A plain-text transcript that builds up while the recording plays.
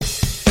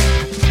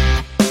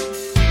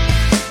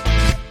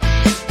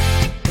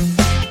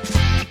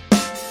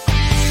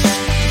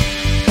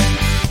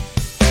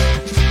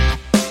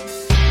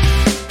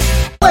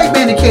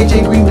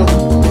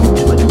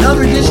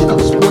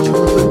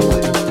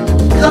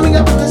Coming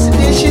up in this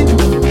edition,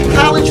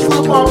 college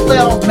football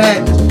playoff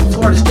madness.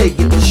 Florida State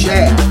get the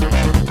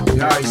shaft. We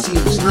already see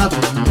what's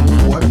nothing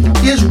before.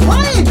 Is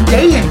Ryan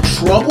Day in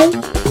trouble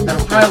at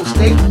Ohio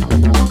State?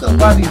 Look up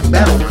by the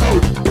battle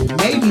coach.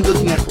 Maybe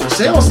looking at for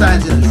sale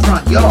signs in his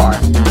front yard.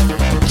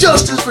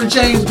 Justice for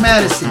James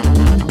Madison.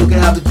 Look at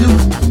how the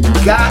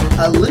Duke got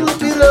a little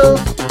bit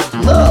of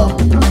love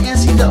from the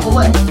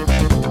NCAA.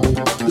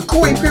 The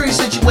Corey Perry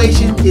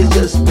situation is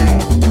just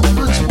bad.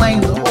 We'll explain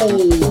the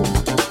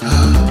whole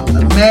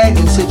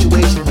maddening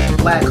situation with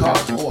the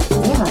Blackhawks or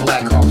former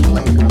Blackhawks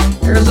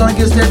player. Arizona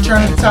gets their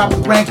turn at the top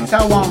of the rankings.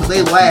 How long will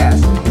they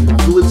last?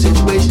 Fluid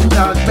situation in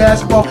college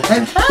basketball.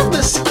 And have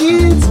the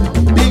Skids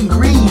been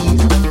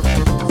greased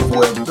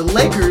for the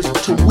Lakers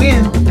to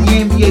win the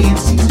NBA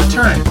in-season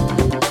tournament?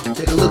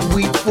 Take a look at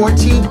week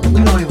 14.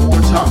 We don't even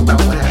want to talk about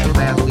what happened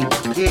last week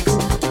with the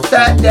picks.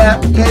 Fat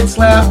dap, head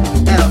slap,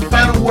 and a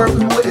final word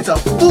from Wood. It's a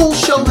full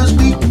show this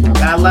week.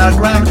 Got a lot of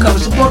ground to cover.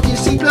 So buckle your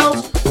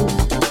seatbelts.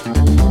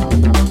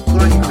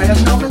 Put on your crash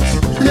helmets.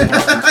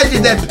 I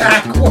did that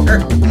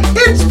backward.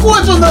 It's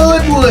Sports on the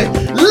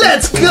Hoodwood.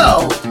 Let's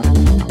go.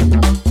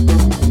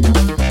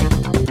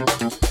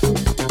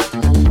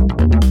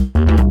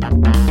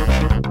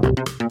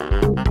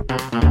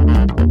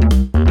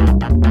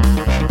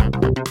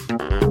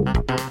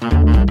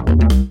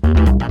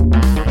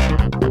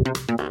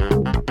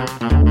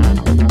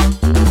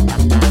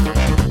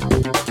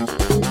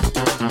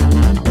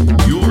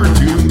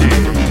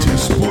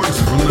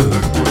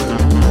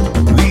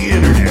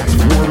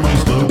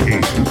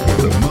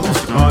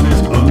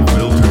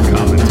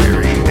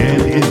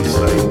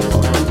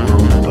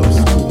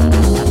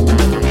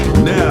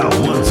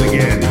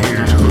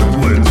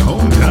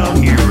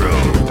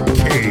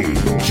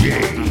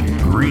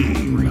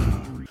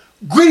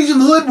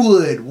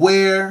 Hoodwood,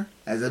 where,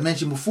 as I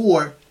mentioned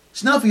before,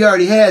 Snuffy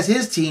already has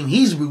his team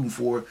he's rooting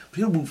for, but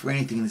he'll root for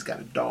anything that's got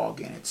a dog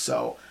in it.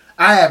 So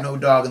I have no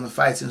dog in the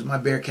fight since my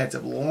Bearcats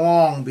have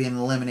long been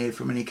eliminated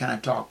from any kind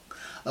of talk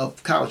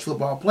of college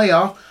football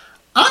playoff.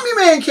 I'm your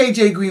man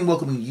KJ Green,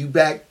 welcoming you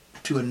back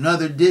to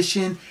another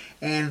edition.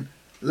 And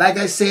like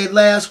I said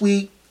last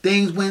week,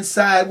 things went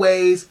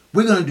sideways.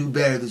 We're going to do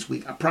better this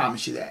week. I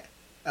promise you that.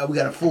 We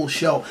got a full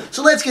show.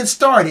 So let's get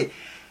started.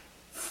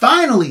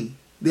 Finally,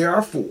 there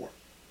are four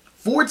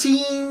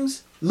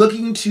teams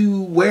looking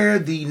to wear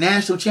the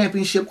national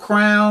championship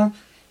crown.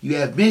 You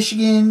have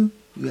Michigan,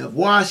 you have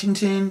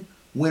Washington,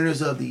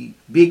 winners of the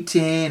Big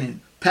Ten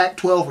and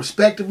Pac-12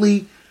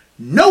 respectively.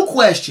 No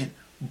question,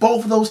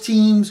 both of those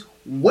teams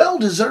well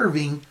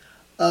deserving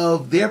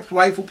of their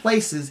rightful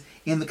places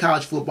in the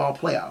college football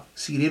playoff,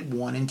 seeded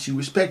 1 and 2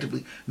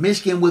 respectively.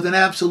 Michigan with an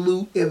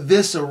absolute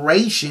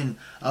evisceration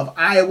of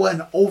Iowa,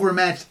 an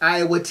overmatched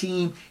Iowa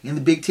team in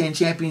the Big Ten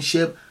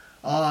championship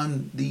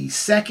on the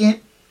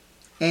second,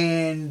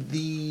 and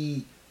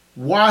the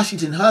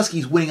Washington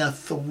Huskies winning a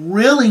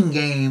thrilling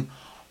game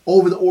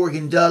over the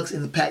Oregon Ducks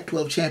in the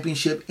Pac-12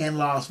 championship in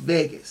Las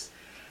Vegas.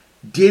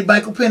 Did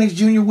Michael Penix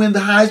Jr. win the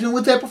Heisman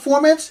with that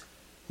performance?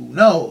 Who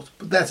knows,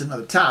 but that's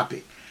another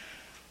topic.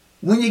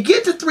 When you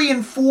get to 3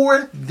 and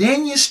 4,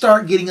 then you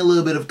start getting a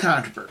little bit of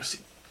controversy.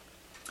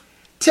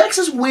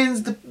 Texas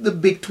wins the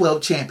Big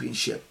 12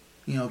 championship.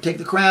 You know, take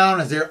the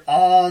crown as they're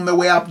on their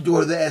way out the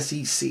door to the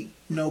SEC.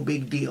 No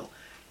big deal.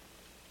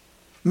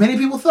 Many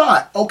people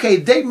thought, okay,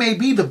 they may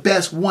be the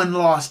best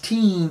one-loss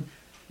team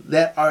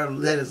that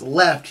is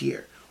left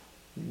here.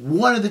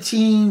 One of the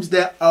teams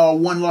that are a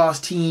one-loss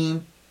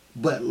team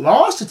but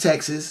lost to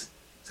Texas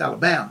is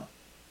Alabama.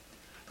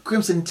 The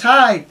Crimson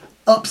Tide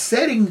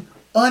upsetting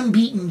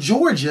unbeaten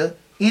Georgia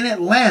in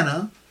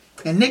Atlanta,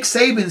 and Nick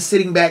Saban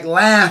sitting back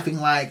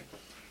laughing like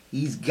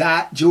he's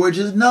got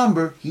Georgia's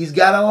number. He's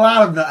got a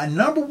lot of a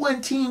number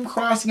one team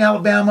crossing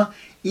Alabama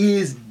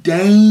is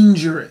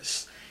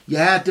dangerous. You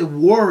have to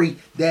worry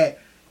that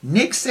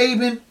Nick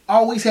Saban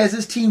always has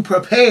his team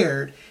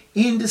prepared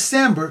in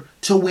December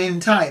to win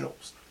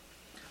titles.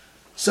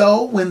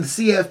 So when the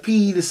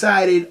CFP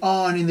decided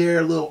on in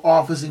their little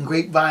office in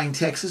Grapevine,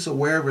 Texas, or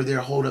wherever they're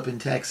holed up in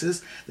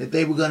Texas, that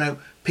they were going to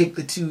pick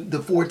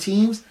the 4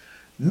 teams,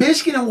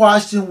 Michigan and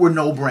Washington were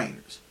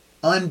no-brainers.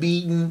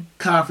 Unbeaten,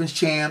 conference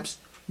champs,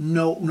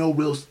 no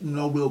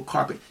real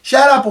carpet.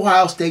 Shut up,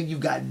 Ohio State, you've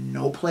got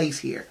no place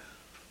here.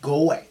 Go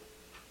away.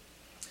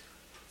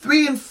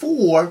 3 and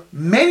 4,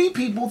 many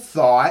people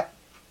thought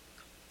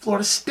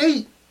Florida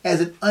State,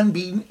 as an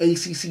unbeaten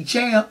ACC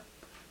champ,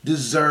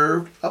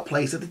 deserved a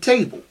place at the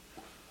table.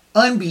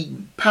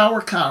 Unbeaten,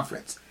 power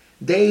conference.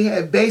 They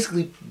have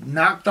basically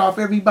knocked off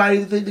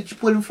everybody that you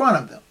put in front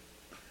of them.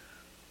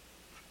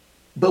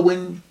 But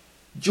when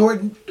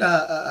Jordan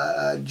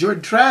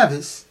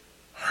Travis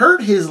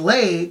hurt his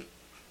leg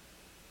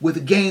with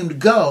a game to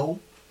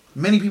go,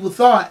 many people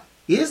thought,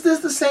 is this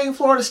the same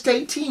Florida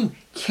State team?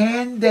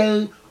 Can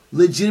they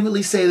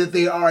legitimately say that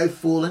they are a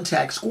full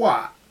intact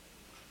squad?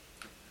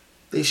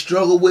 They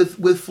struggle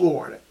with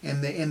Florida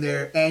in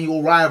their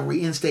annual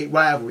rivalry, in-state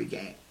rivalry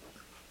game.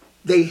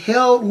 They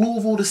held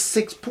Louisville to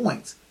 6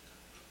 points,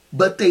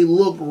 but they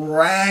looked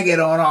ragged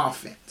on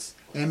offense.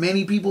 And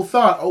many people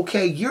thought,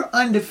 okay, you're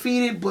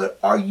undefeated, but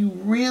are you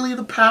really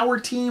the power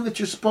team that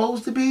you're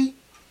supposed to be?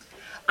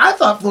 I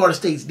thought Florida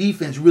State's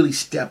defense really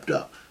stepped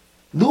up.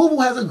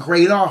 Louisville has a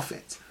great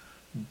offense,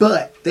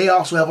 but they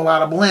also have a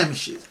lot of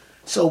blemishes.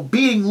 So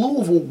beating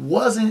Louisville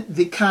wasn't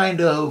the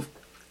kind of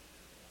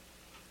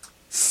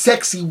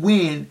sexy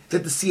win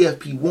that the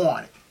CFP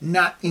wanted,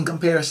 not in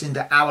comparison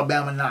to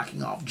Alabama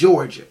knocking off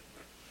Georgia.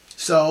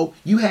 So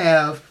you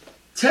have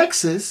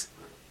Texas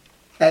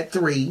at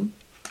 3,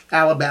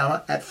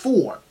 Alabama at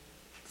 4.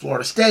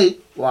 Florida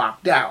State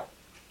locked out.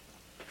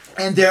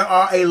 And there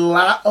are a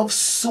lot of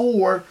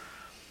sore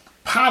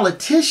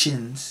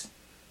politicians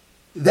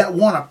that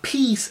want a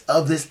piece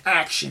of this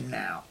action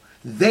now.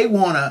 They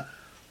want to,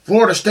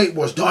 Florida State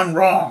was done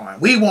wrong.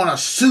 We want to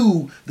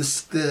sue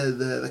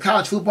the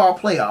college football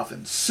playoff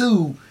and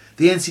sue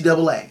the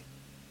NCAA.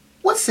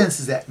 What sense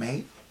does that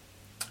make?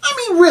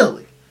 I mean,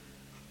 really.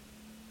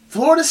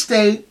 Florida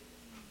State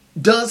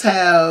does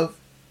have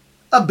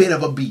a bit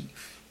of a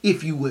beef,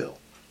 if you will.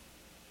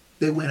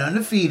 They went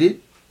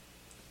undefeated,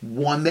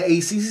 won the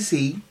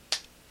ACC.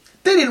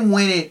 They didn't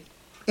win it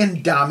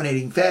in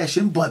dominating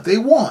fashion, but they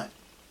won.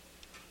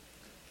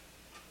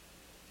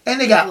 And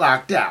they got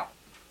locked out.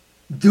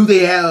 Do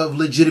they have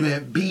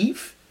legitimate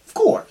beef? Of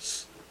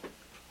course.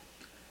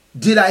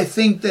 Did I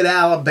think that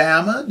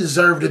Alabama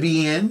deserved to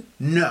be in?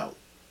 No.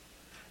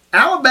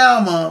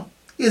 Alabama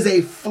is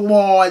a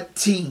flawed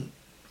team.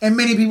 And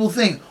many people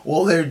think,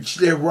 well,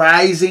 they're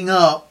rising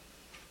up.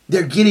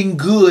 They're getting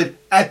good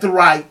at the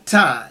right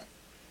time.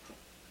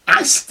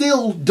 I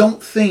still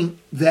don't think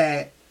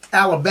that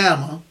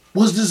Alabama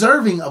was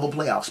deserving of a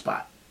playoff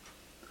spot.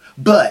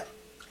 But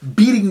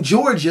beating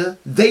Georgia,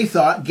 they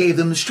thought, gave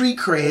them the street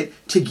cred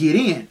to get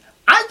in.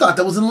 I thought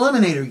that was an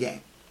eliminator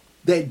game.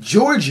 That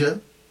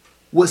Georgia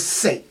was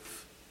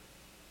safe.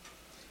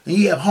 And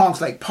you have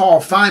honks like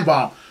Paul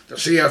Feinbaum. The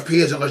CFP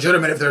isn't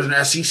legitimate if there's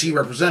an SEC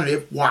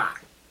representative. Why?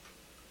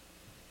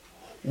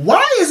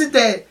 Why is it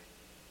that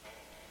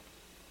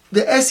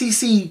the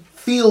SEC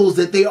feels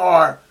that they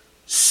are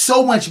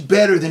so much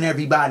better than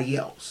everybody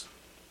else?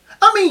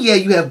 I mean, yeah,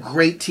 you have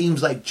great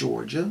teams like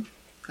Georgia,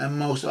 and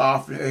more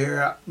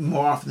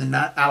often than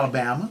not,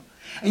 Alabama.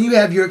 And you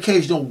have your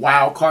occasional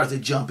wild cards that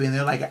jump in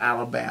there, like an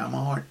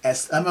Alabama or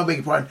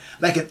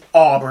like an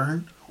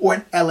Auburn or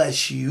an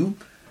LSU.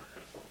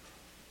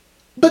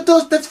 But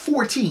that's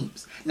 4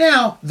 teams.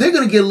 Now, they're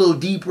going to get a little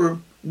deeper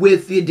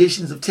with the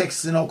additions of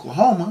Texas and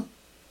Oklahoma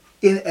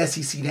in the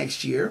SEC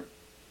next year.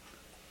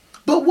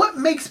 But what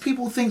makes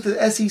people think that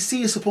the SEC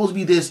is supposed to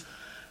be this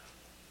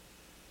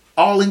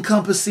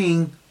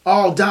all-encompassing,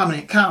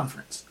 all-dominant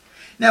conference?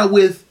 Now,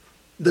 with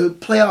the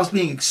playoffs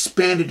being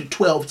expanded to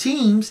 12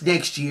 teams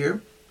next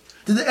year,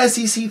 did the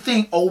SEC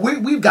think, oh,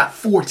 we've got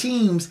 4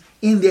 teams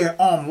in there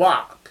on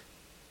lock?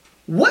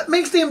 What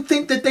makes them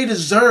think that they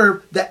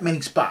deserve that many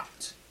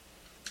spots?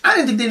 I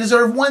didn't think they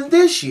deserved one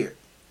this year.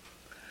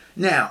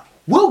 Now,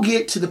 we'll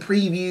get to the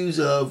previews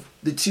of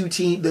the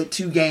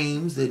two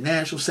games, the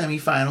national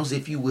semifinals,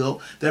 if you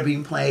will, that are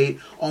being played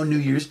on New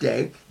Year's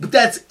Day. But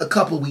that's a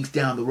couple of weeks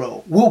down the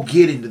road. We'll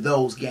get into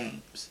those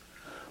games.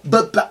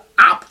 But the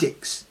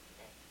optics,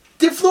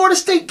 did Florida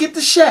State get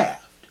the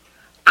shaft?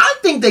 I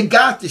think they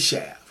got the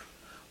shaft,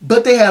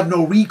 but they have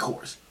no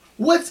recourse.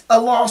 What's a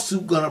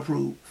lawsuit going to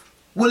prove?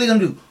 What are they going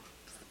to do?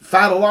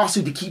 File a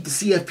lawsuit to keep the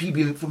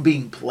CFP from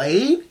being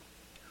played?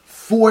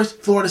 Force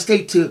Florida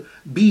State to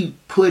be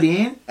put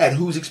in at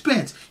whose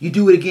expense? You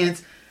do it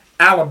against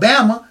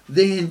Alabama,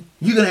 then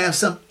you're going to have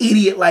some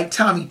idiot like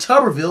Tommy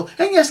Tuberville.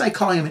 And yes, I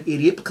call him an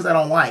idiot because I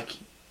don't like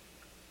him.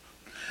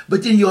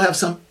 But then you'll have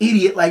some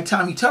idiot like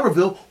Tommy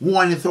Tuberville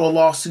wanting to throw a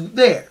lawsuit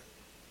there.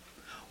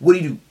 What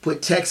do?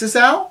 Put Texas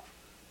out?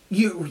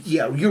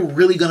 You're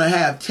really going to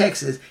have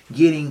Texas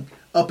getting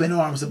up in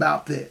arms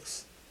about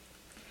this.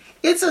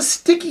 It's a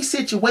sticky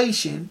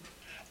situation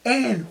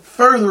and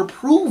further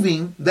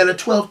proving that a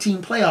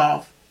 12-team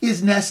playoff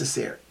is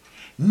necessary.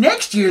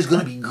 Next year is going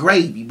to be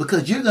gravy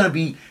because you're going to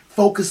be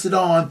focusing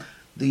on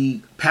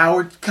the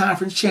Power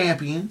Conference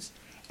champions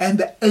and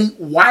the 8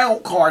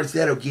 wild cards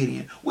that'll get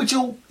in, which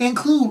will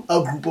include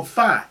a group of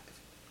 5.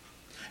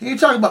 And you're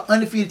talking about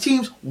undefeated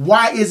teams.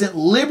 Why isn't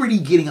Liberty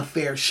getting a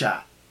fair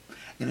shot?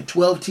 In a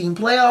 12-team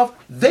playoff,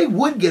 they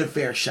would get a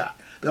fair shot.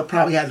 They'll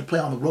probably have to play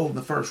on the road in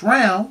the first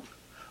round,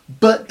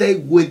 but they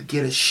would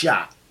get a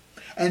shot.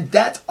 And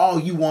that's all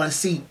you want to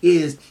see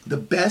is the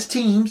best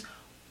teams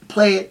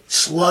play it,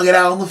 slug it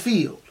out on the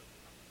field.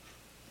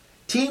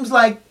 Teams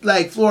like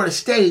Florida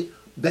State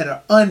that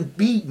are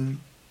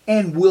unbeaten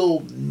and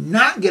will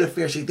not get a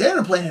fair shake. They're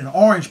going to play in an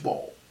Orange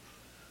Bowl.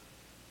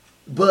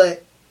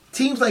 But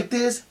teams like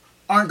this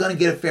aren't going to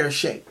get a fair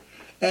shake.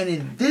 And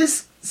in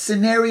this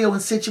scenario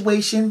and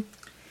situation,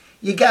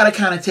 you got to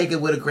kind of take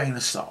it with a grain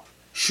of salt.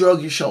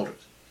 Shrug your shoulders.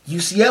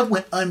 UCF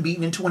went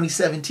unbeaten in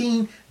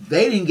 2017.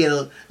 They didn't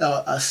get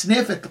a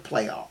sniff at the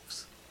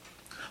playoffs.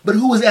 But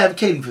who was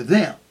advocating for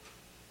them?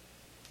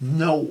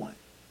 No one.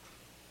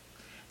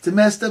 It's a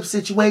messed up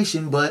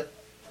situation, but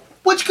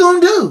what you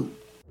gonna do?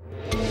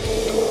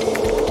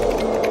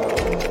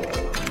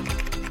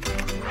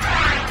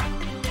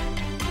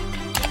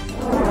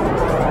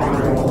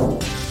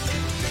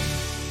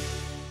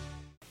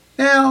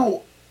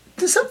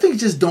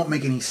 things just don't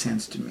make any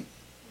sense to me.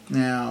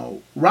 Now,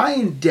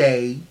 Ryan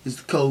Day is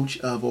the coach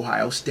of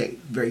Ohio State.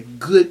 Very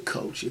good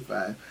coach, if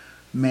I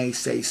may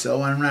say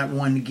so. I'm not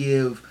one to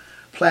give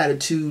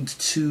platitudes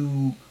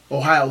to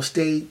Ohio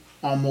State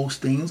on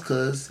most things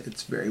because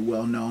it's very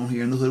well known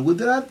here in the Hoodwood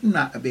that I'm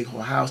not a big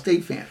Ohio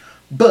State fan.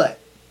 But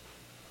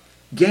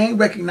game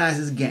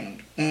recognizes game.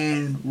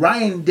 And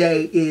Ryan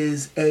Day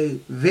is a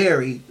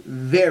very,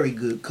 very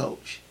good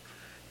coach.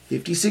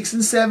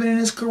 56-7 in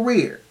his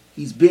career.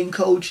 He's been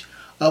coach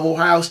of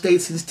Ohio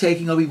State since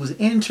taking over. He was an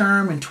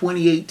intern in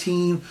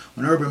 2018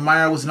 when Urban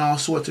Meyer was in all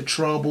sorts of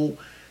trouble.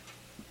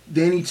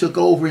 Then he took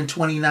over in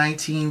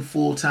 2019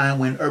 full-time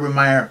when Urban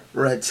Meyer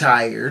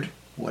retired,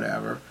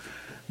 whatever.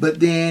 But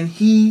then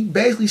he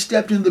basically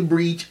stepped in the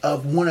breach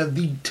of one of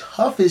the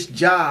toughest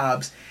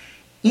jobs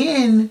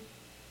in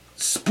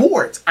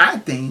sports, I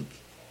think.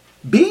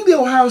 Being the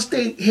Ohio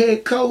State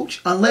head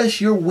coach, unless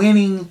you're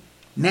winning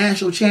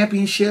national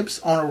championships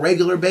on a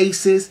regular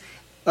basis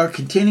or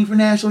contending for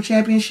national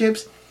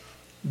championships,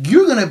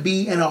 you're going to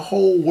be in a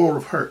whole world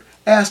of hurt.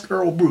 Ask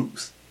Earl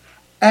Bruce.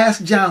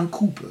 Ask John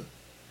Cooper.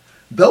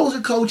 Those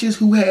are coaches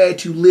who had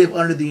to live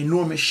under the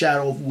enormous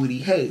shadow of Woody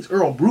Hayes.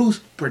 Earl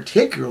Bruce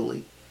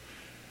particularly.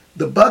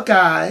 The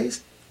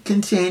Buckeyes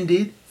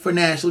contended for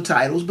national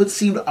titles but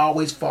seemed to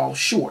always fall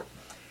short.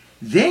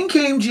 Then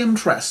came Jim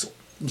Tressel.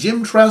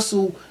 Jim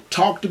Tressel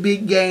talked a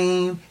big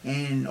game,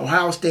 and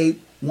Ohio State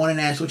won a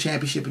national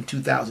championship in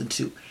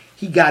 2002.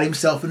 He got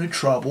himself into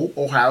trouble.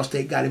 Ohio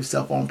State got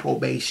himself on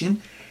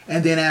probation.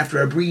 And then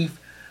after a brief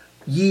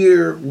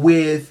year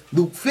with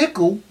Luke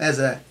Fickell as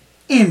an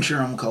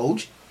interim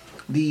coach,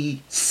 the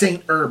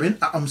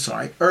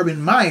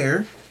Urban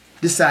Meyer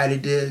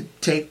decided to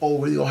take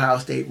over the Ohio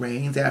State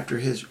reins after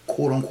his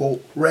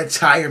quote-unquote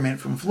retirement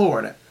from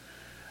Florida.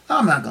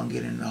 I'm not going to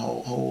get into the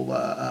whole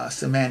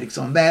semantics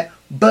on that,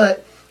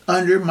 but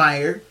under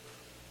Meyer,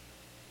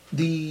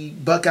 the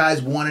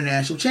Buckeyes won a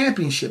national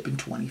championship in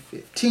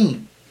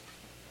 2015.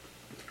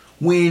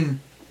 When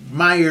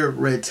Meyer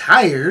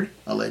retired,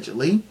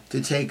 allegedly,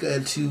 and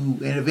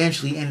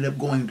eventually ended up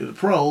going to the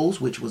pros,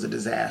 which was a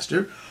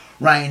disaster,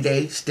 Ryan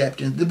Day stepped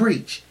into the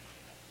breach.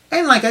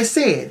 And like I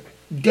said,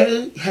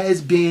 Day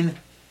has been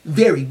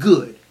very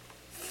good.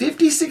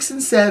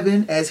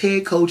 56-7 as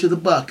head coach of the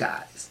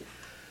Buckeyes.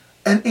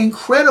 An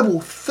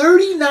incredible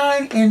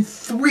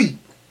 39-3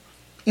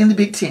 in the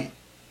Big Ten.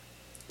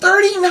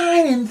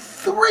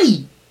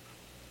 39-3.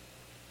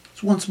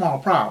 It's one small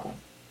problem.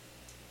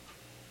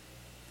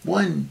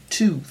 1,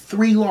 2,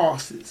 3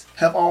 losses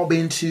have all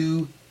been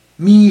to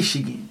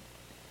Michigan.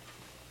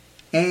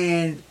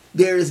 And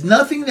there is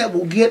nothing that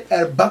will get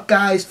at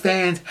Buckeyes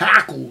fans'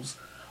 hackles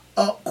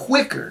up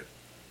quicker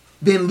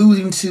than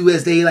losing to,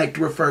 as they like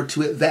to refer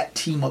to it, that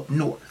team up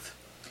north.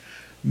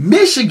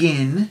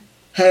 Michigan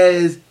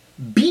has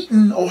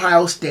beaten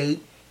Ohio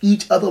State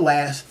each of the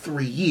last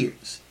 3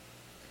 years.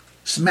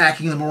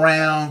 Smacking them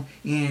around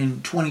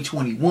in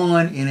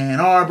 2021 in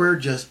Ann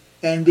Arbor,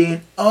 and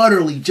then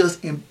utterly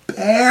just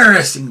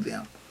embarrassing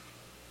them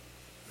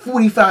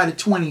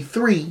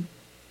 45-23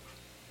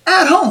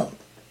 at home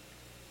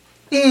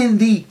in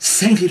the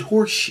Sainted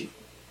Horseshoe,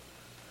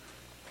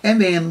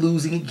 and then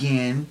losing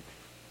again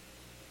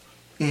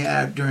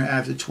after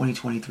the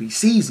 2023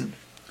 season.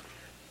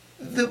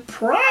 The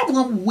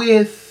problem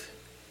with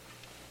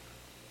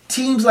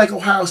teams like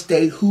Ohio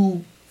State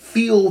who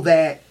feel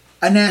that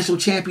a national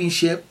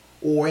championship,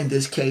 or in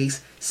this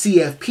case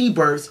CFP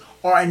berths,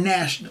 are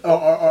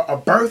a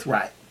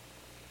birthright.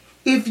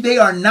 If they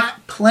are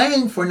not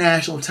playing for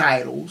national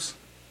titles,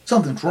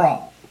 something's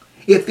wrong.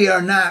 If they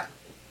are not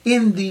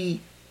in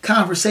the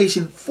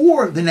conversation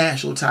for the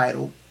national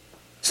title,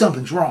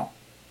 something's wrong.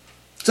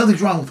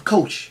 Something's wrong with the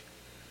coach.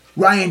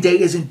 Ryan Day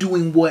isn't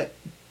doing what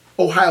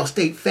Ohio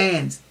State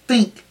fans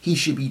think he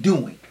should be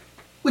doing,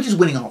 which is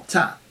winning all the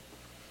time.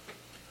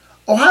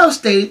 Ohio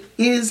State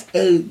is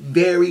a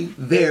very,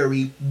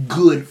 very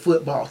good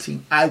football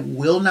team. I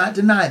will not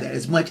deny that,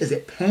 as much as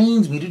it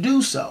pains me to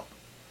do so.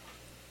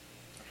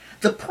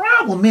 The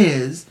problem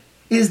is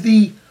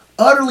the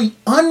utterly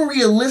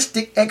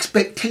unrealistic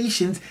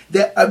expectations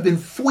that have been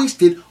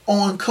foisted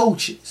on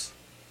coaches.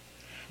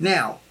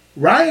 Now,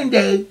 Ryan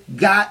Day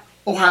got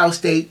Ohio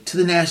State to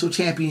the national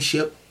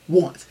championship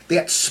once. They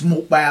got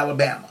smoked by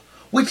Alabama,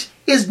 which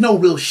was no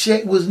real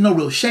shame.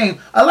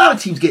 A lot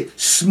of teams get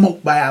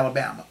smoked by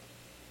Alabama.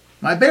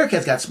 My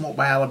Bearcats got smoked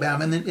by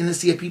Alabama in the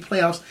CFP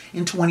playoffs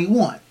in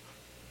 21.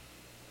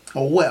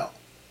 Oh well.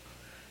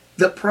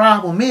 The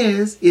problem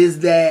is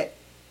that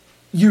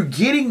you're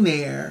getting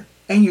there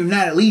and you're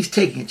not at least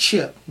taking a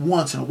chip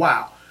once in a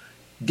while.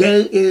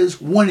 Day is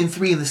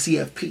 1-3 in the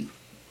CFP.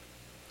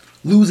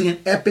 Losing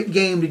an epic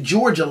game to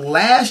Georgia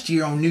last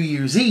year on New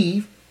Year's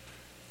Eve,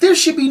 there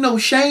should be no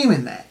shame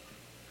in that.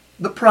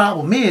 The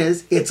problem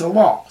is, it's a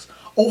loss.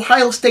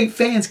 Ohio State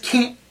fans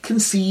can't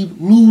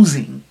conceive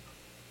losing.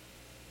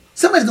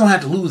 Somebody's going to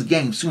have to lose a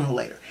game sooner or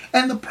later.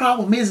 And the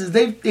problem is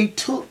they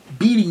took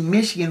beating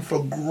Michigan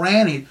for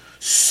granted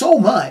so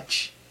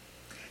much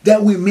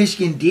that when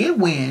Michigan did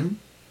win,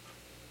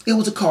 it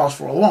was a cause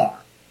for alarm.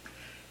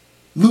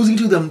 Losing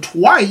to them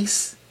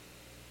twice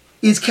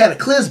is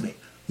cataclysmic.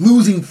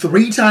 Losing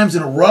 3 times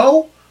in a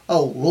row?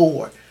 Oh,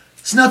 Lord.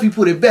 Snuffy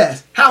put it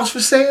best. House for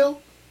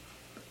sale?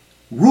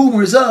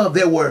 Rumors of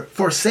there were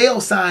for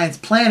sale signs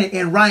planted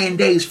in Ryan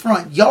Day's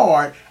front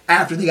yard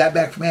after they got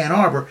back from Ann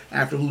Arbor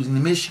after losing to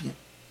Michigan.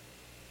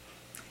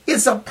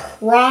 It's a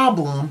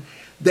problem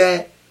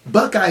that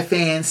Buckeye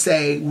fans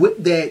say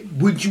that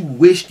would you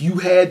wish you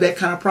had that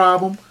kind of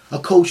problem? A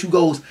coach who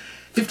goes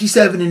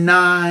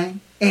 57-9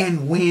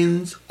 and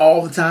wins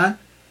all the time.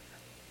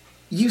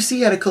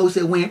 UC had a coach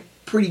that went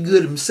pretty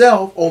good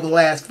himself over the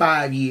last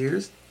 5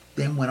 years,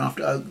 then went off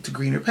to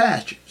greener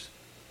pastures.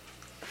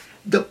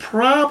 The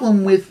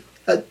problem with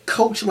a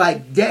coach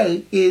like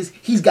Day is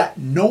he's got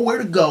nowhere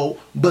to go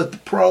but the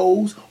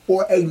pros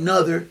or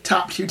another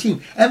top-tier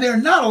team. And there are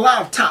not a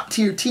lot of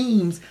top-tier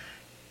teams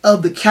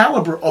of the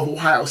caliber of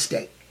Ohio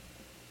State.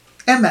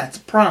 And that's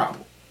a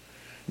problem.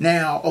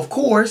 Now, of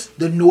course,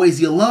 the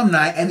noisy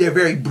alumni and their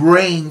very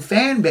braying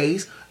fan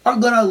base are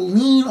going to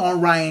lean on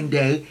Ryan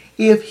Day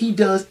if he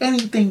does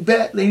anything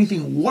better,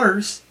 anything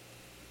worse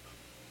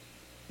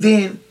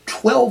than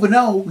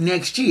 12-0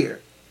 next year.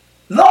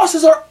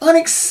 Losses are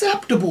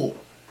unacceptable.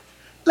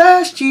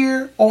 Last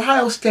year,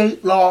 Ohio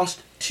State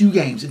lost 2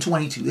 games in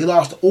 22. They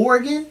lost to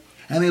Oregon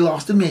and they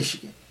lost to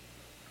Michigan.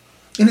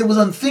 And it was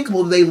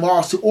unthinkable that they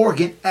lost to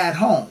Oregon at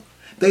home.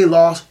 They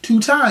lost 2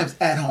 times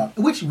at home,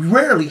 which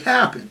rarely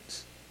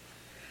happens.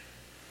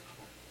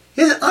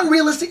 Is it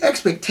unrealistic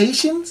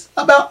expectations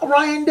about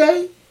Ryan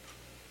Day?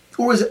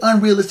 Or is it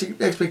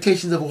unrealistic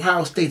expectations of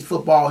Ohio State's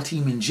football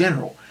team in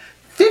general?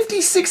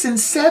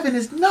 56-7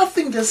 is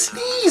nothing to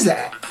sneeze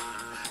at.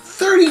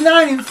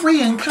 39-3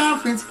 in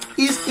conference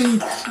is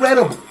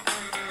incredible.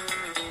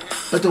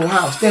 But to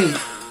Ohio State,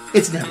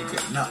 it's never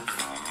good enough.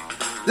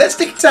 Let's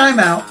take a time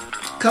out,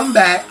 come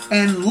back,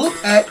 and look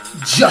at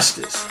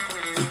justice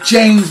for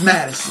James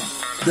Madison.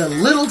 The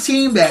little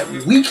team that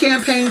we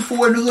campaigned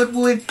for in the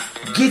Hoodwood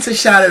gets a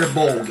shot at a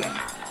bowl game.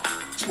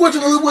 Sports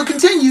in the Hoodwood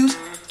continues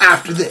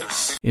after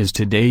this. Is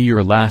today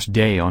your last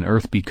day on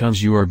Earth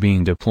because you are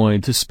being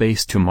deployed to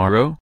space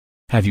tomorrow?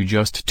 Have you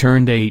just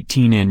turned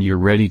 18 and you're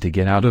ready to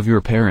get out of your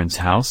parents'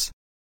 house?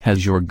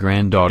 Has your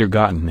granddaughter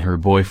gotten her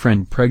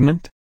boyfriend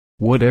pregnant?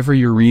 Whatever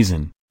your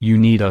reason, you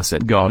need us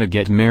at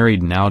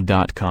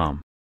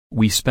GottaGetMarriedNow.com.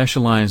 We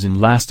specialize in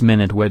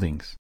last-minute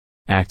weddings.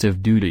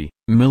 Active duty,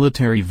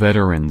 military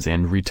veterans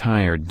and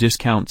retired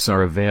discounts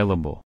are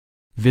available.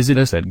 Visit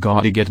us at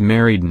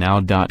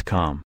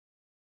GottaGetMarriedNow.com.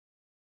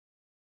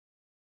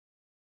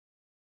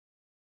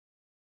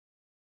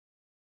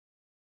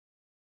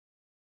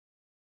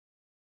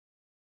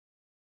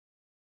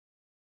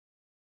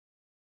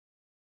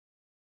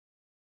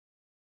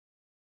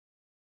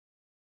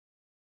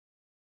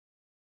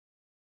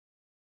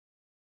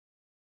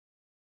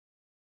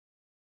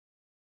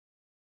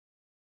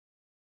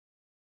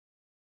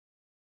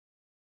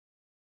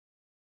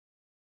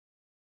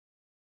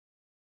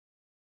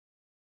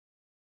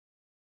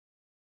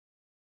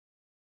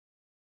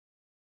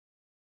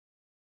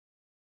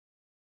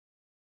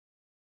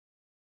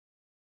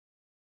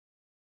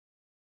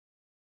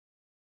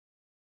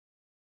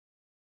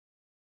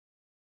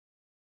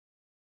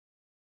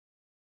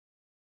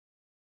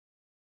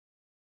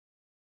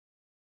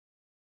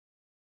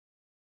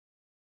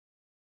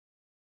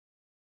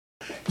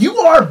 You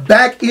are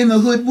back in the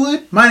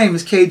Hoodwood. My name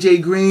is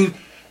KJ Green,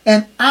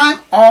 and I'm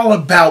all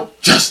about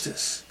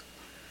justice.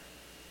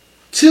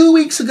 2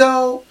 weeks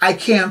ago, I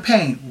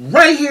campaigned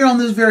right here on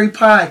this very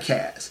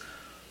podcast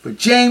for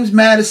James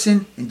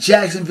Madison and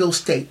Jacksonville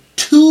State,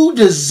 2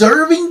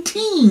 deserving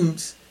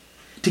teams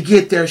to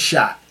get their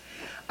shot.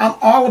 I'm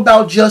all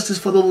about justice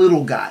for the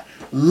little guy.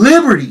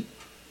 Liberty,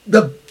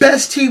 the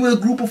best team with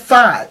a group of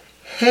 5,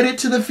 headed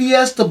to the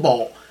Fiesta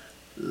Bowl.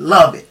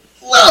 Love it.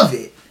 Love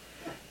it.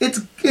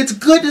 It's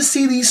good to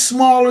see these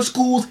smaller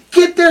schools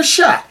get their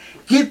shot,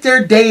 get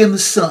their day in the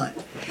sun.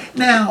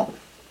 Now,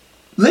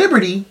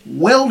 Liberty,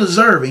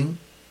 well-deserving,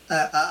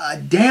 a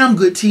damn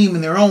good team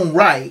in their own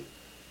right,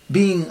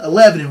 being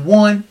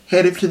 11-1,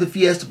 headed to the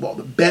Fiesta Bowl.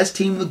 The best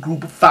team in the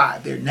group of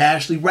 5. They're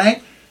nationally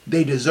ranked.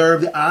 They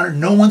deserve the honor.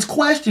 No one's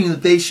questioning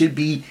that they should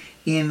be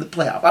in the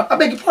playoff. I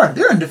beg your pardon.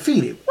 They're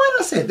undefeated. Why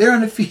did I say they're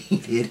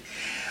undefeated?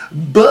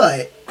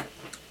 But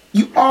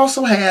you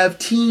also have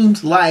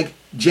teams like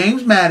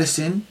James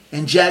Madison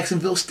and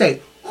Jacksonville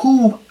State,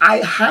 whom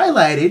I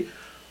highlighted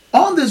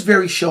on this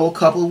very show a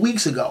couple of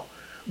weeks ago.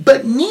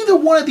 But neither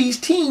one of these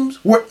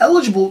teams were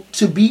eligible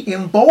to be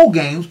in bowl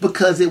games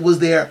because it was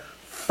their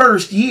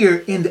first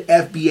year in the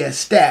FBS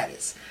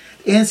status.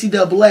 The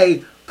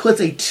NCAA puts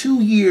a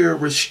 2-year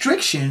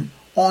restriction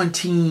on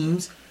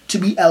teams to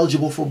be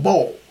eligible for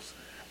bowls.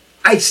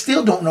 I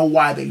still don't know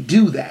why they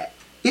do that.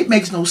 It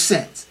makes no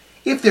sense.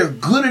 If they're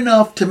good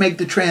enough to make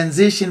the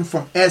transition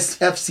from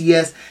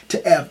FCS to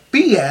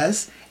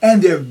FBS,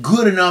 and they're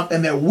good enough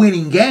and they're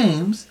winning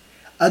games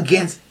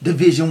against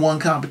Division I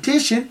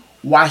competition,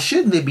 why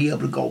shouldn't they be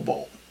able to go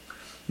bowl?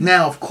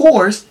 Now, of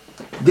course,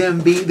 there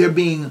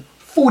being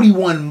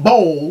 41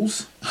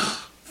 bowls,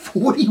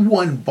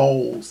 41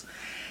 bowls,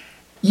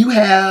 you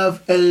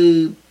have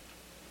a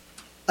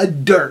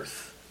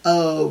dearth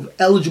of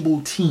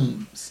eligible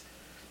teams.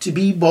 To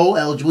be bowl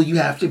eligible, you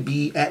have to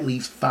be at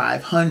least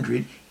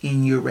 500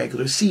 in your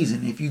regular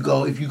season. If you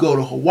go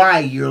to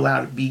Hawaii,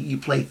 you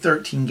play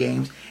 13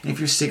 games, and if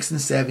you're 6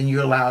 and 7,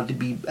 you're allowed to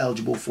be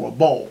eligible for a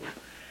bowl.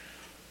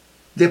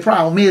 The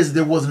problem is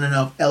there wasn't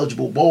enough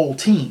eligible bowl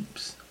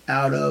teams.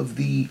 Out of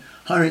the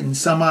 100 and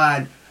some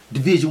odd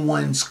Division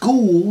I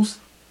schools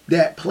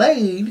that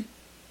played,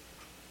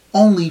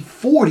 only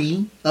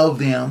 40 of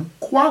them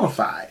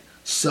qualified.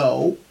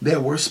 So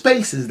there were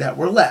spaces that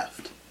were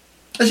left.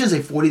 Let's just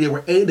say 40.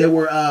 There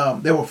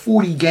were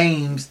 40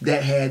 games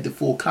that had the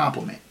full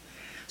complement.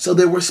 So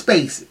there were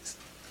spaces.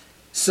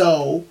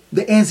 So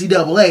the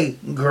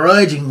NCAA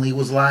grudgingly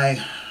was like,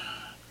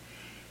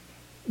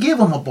 give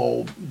them a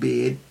bowl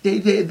bid.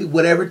 They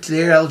whatever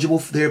they're eligible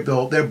for, they're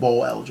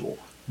bowl eligible.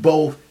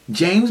 Both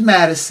James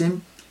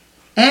Madison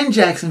and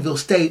Jacksonville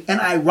State, and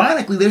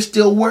ironically, there was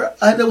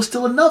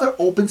still another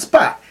open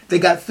spot. They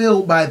got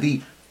filled by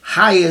the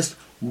highest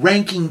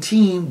ranking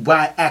team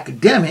by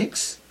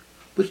academics,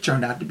 which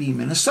turned out to be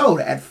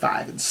Minnesota at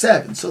 5 and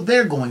 7. So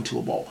they're going to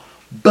a bowl.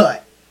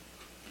 But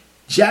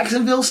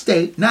Jacksonville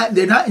State,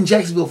 they're not in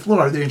Jacksonville,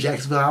 Florida. They're in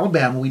Jacksonville,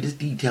 Alabama. We just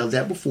detailed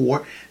that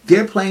before.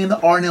 They're playing the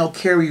Arnell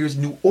Carriers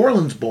New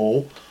Orleans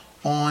Bowl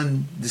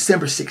on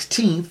December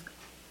 16th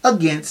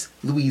against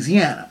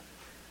Louisiana.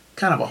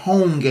 Kind of a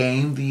home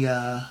game.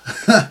 The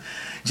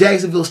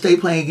Jacksonville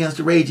State playing against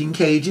the Raging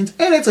Cajuns,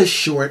 and it's a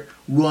short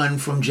run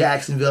from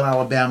Jacksonville,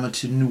 Alabama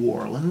to New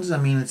Orleans. I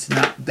mean, it's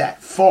not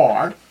that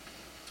far.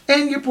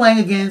 And you're playing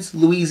against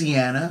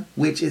Louisiana,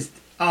 which is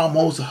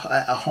almost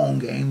a home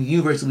game. The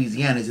University of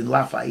Louisiana is in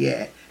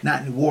Lafayette,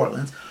 not New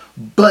Orleans.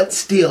 But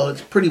still,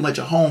 it's pretty much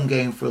a home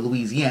game for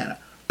Louisiana.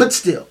 But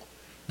still,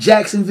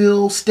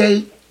 Jacksonville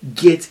State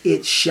gets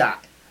its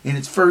shot in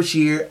its first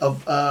year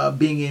of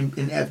being in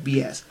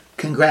FBS.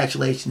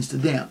 Congratulations to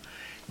them.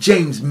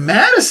 James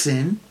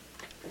Madison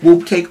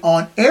will take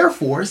on Air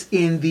Force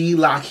in the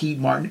Lockheed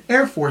Martin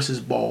Air Forces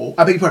Bowl.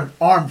 I beg your pardon,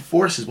 Armed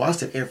Forces Bowl. I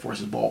said Air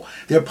Forces Bowl.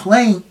 They're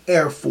playing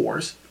Air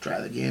Force. Try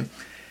that again.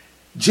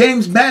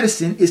 James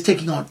Madison is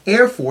taking on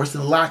Air Force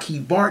in the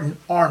Lockheed Martin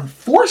Armed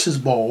Forces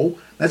Bowl.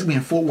 That's going to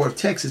be in Fort Worth,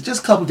 Texas,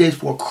 just a couple days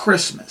before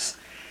Christmas.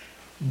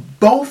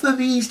 Both of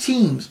these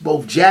teams,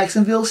 both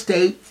Jacksonville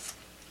State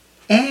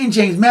and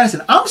James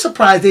Madison, I'm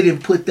surprised they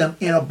didn't put them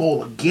in a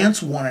bowl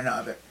against one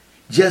another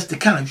just to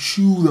kind of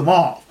shoo them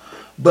off.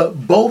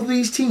 But both of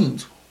these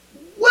teams,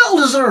 well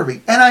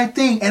deserving. And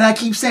I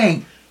keep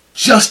saying,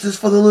 justice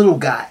for the little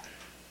guy.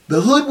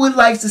 The Hoodwood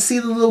likes to see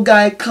the little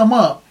guy come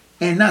up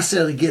and not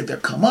necessarily get their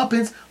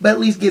comeuppance, but at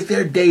least get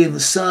their day in the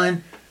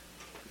sun.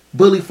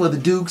 Bully for the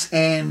Dukes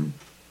and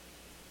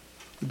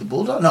the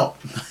Bulldogs? No,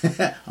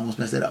 I almost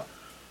messed that up.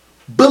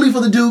 Bully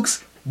for the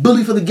Dukes,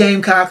 bully for the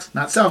Gamecocks,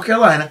 not South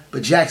Carolina,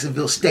 but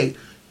Jacksonville State.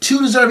 Two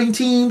deserving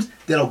teams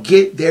that'll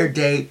get their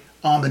day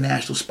on the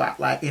national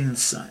spotlight in the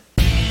sun.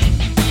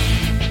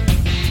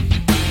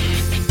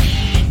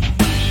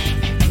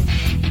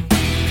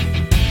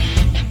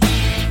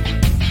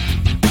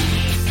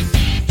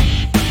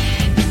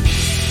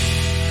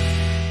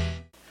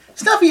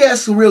 Snuffy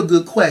asks a real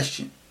good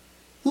question.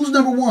 Who's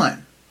number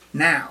one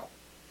now?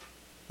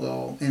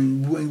 Well,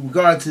 in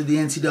regard to the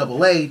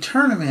NCAA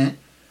tournament,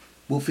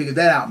 we'll figure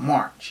that out in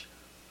March.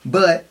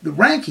 But the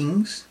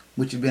rankings,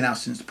 which have been out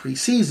since the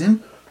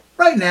preseason,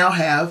 right now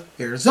have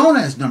Arizona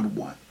as number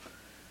one.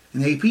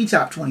 In the AP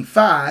Top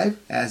 25,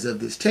 as of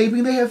this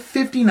taping, they have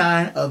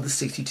 59 of the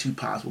 62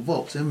 possible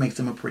votes. It makes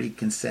them a pretty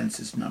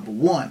consensus number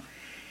one.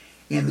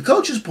 In the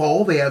coaches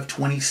poll, they have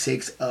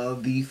 26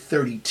 of the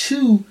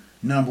 32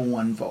 number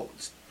one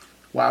votes.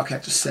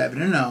 Wildcats are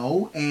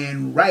 7-0,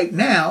 and right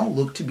now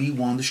look to be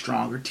one of the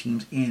stronger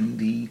teams in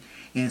the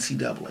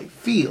NCAA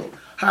field.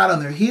 Hot on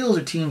their heels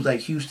are teams like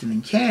Houston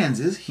and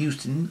Kansas.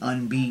 Houston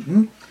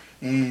unbeaten,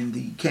 and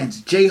the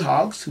Kansas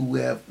Jayhawks, who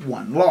have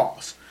one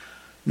loss.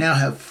 Now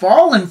have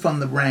fallen from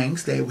the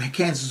ranks.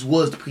 Kansas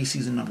was the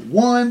preseason number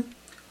one.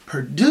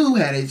 Purdue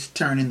had its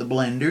turn in the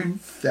blender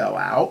and fell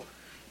out.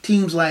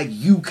 Teams like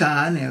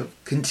UConn have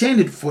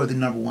contended for the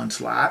number one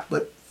slot,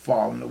 but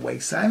fall on the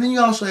wayside. And then you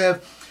also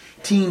have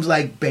teams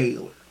like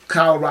Baylor,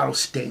 Colorado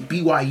State,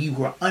 BYU,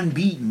 who are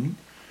unbeaten.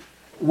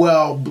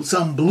 Well,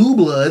 some blue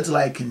bloods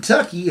like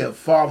Kentucky have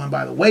fallen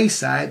by the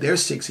wayside. They're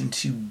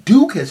 6-2.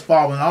 Duke has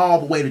fallen all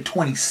the way to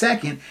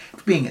 22nd,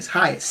 being as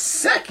high as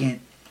second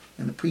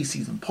in the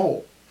preseason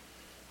poll.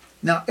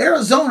 Now,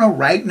 Arizona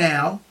right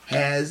now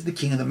has the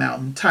King of the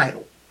Mountain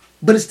title,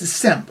 but it's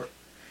December.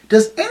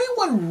 Does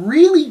anyone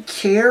really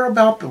care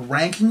about the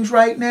rankings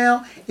right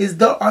now?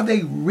 Are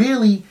they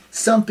really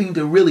something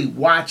to really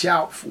watch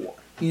out for?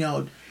 You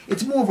know,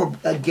 it's more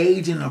of a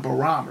gauge and a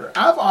barometer.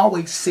 I've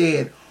always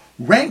said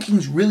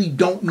rankings really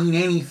don't mean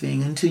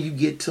anything until you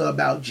get to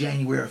about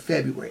January or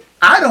February.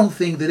 I don't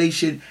think that they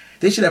should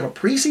have a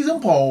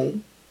preseason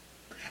poll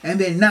and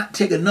then not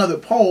take another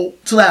poll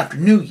till after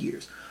New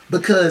Year's,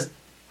 because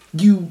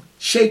you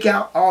shake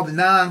out all the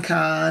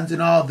non-cons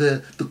and all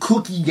the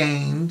cookie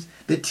games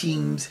that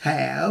teams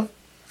have,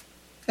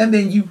 And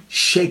then you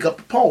shake up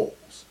the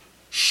polls.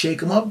 Shake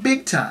them up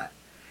big time.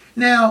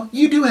 Now,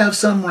 you do have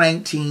some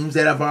ranked teams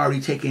that have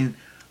already taken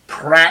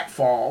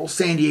pratfalls.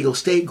 San Diego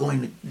State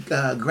going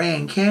to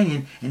Grand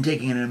Canyon and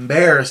taking an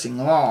embarrassing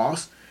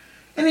loss.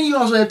 And then you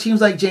also have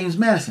teams like James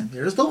Madison.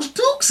 There's those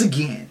Dukes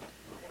again.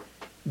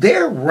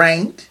 They're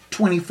ranked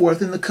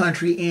 24th in the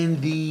country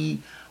in the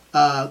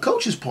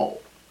coaches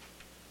poll.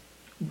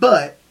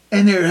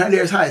 And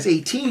they're as high as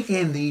 18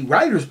 in the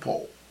writers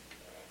poll.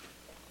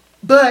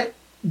 But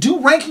do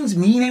rankings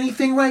mean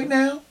anything right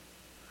now?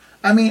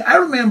 I mean, I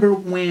remember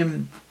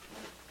when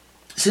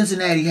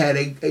Cincinnati had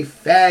a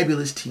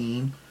fabulous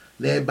team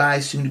led by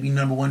soon-to-be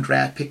number one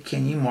draft pick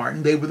Kenyon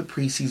Martin. They were the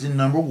preseason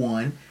number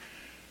one.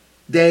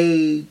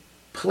 They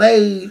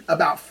played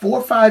about 4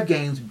 or 5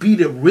 games,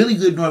 beat a really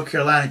good North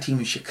Carolina team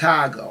in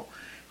Chicago.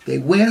 They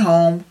went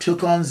home,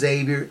 took on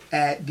Xavier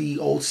at the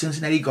old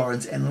Cincinnati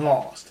Gardens, and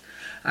lost.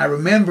 I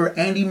remember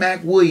Andy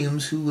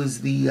McWilliams, who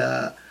was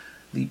the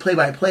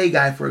play-by-play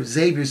guy for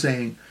Xavier,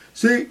 saying,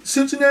 "Say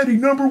Cincinnati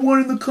number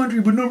 1 in the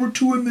country, but number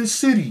 2 in this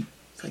city."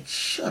 It's like,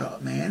 shut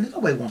up, man.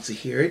 Nobody wants to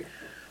hear it.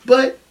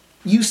 But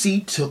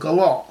UC took a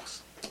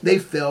loss. They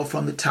fell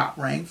from the top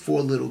rank for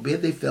a little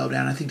bit. They fell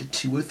down, I think, to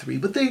 2 or 3.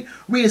 But they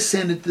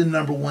reascended to the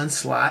number 1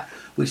 slot,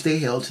 which they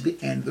held to the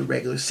end of the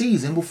regular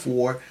season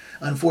before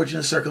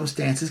unfortunate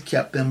circumstances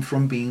kept them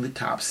from being the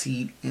top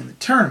seed in the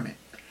tournament.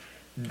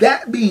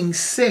 That being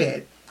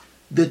said,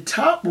 the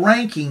top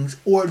rankings,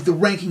 or the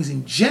rankings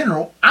in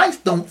general, I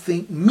don't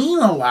think mean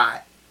a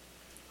lot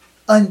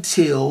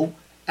until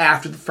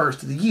after the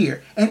first of the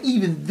year. And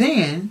even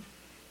then,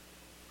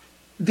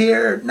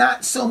 they're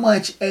not so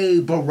much a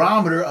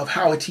barometer of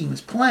how a team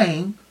is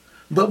playing,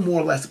 but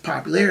more or less a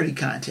popularity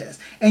contest.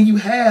 And you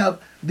have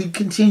the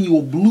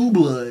continual blue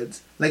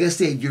bloods, like I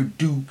said, your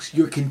Dukes,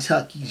 your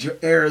Kentuckys, your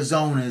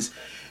Arizonas,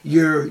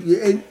 your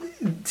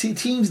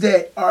teams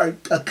that are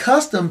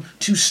accustomed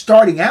to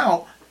starting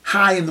out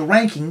high in the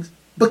rankings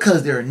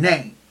because they're a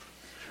name,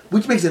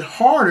 which makes it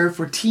harder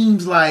for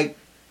teams like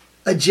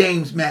a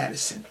James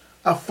Madison,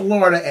 a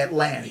Florida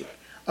Atlantic,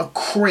 a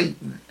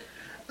Creighton,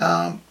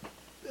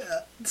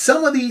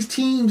 some of these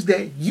teams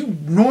that you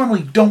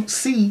normally don't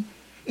see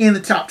in the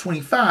top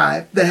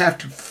 25 that have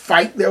to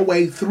fight their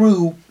way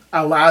through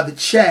a lot of the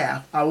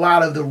chaff, a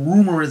lot of the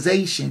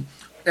rumorization.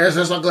 Is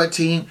this a good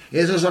team?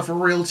 Is this a for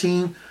real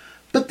team?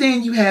 But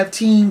then you have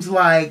teams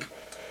like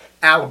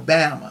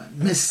Alabama,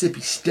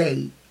 Mississippi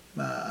State,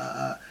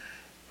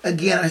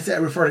 again, I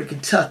refer to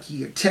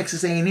Kentucky or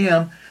Texas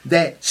A&M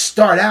that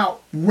start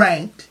out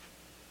ranked,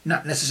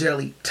 not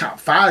necessarily top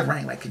 5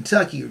 ranked like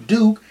Kentucky or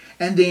Duke,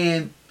 and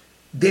then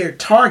they're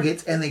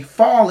targets and they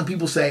fall and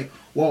people say,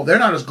 well, they're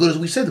not as good as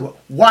we said they were.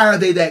 Why are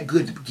they that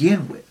good to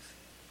begin with?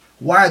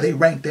 Why are they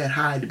ranked that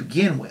high to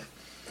begin with?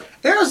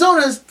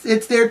 Arizona,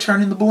 it's their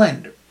turn in the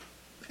blender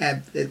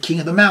at King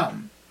of the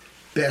Mountain.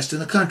 Best in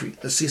the country.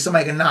 Let's see if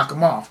somebody can knock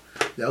them off.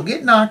 They'll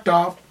get knocked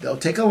off. They'll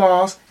take a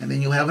loss. And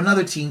then you'll have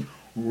another team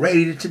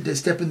ready to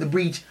step in the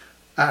breach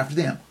after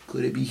them.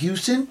 Could it be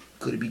Houston?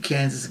 Could it be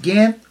Kansas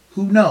again?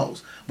 Who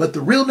knows? But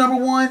the real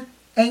number 1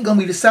 ain't going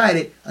to be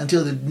decided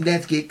until the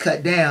nets get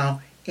cut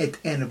down at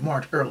the end of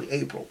March, early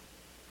April.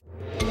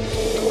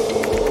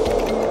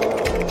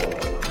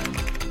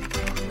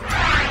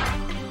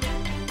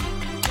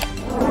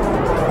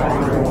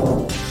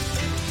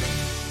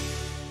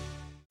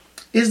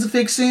 Is the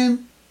fix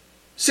in?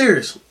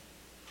 Seriously.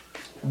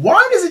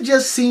 Why does it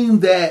just seem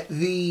that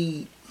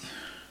the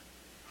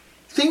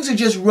things are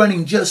just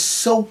running just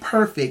so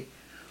perfect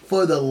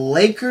for the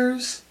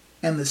Lakers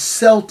and the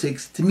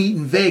Celtics to meet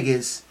in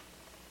Vegas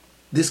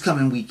this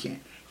coming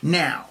weekend?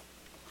 Now,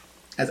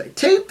 as I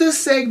tape this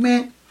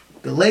segment,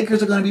 the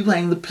Lakers are going to be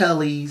playing the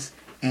Pellies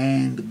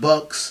and the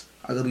Bucks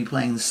are going to be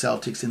playing the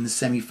Celtics in the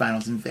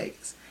semifinals in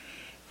Vegas.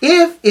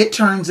 If it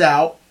turns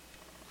out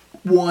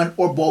one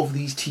or both of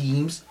these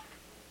teams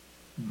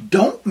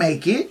don't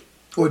make it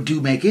or do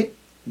make it,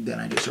 then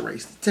I just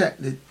erase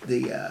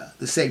the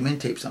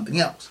segment, tape something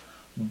else.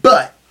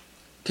 But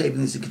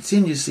taping this a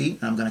contingency,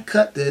 and I'm going to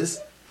cut this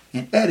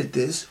and edit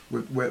this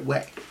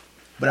way.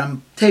 But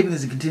I'm taping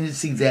this a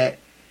contingency that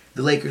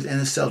the Lakers and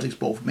the Celtics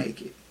both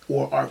make it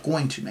or are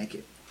going to make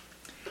it.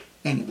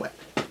 Anyway,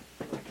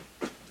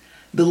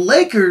 the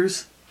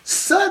Lakers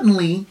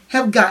suddenly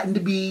have gotten to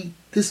be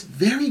this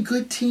very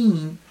good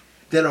team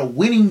that are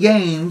winning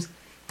games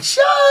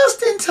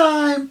just in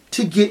time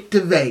to get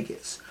to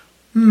Vegas.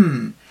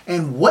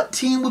 And what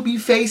team would be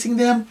facing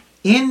them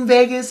in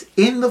Vegas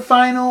in the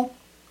final?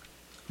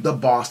 The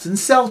Boston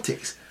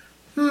Celtics.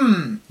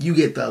 You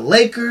get the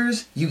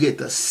Lakers, you get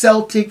the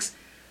Celtics.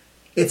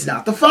 It's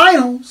not the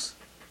finals,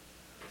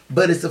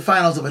 but it's the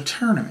finals of a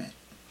tournament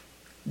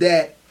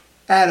that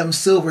Adam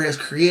Silver has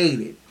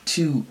created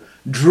to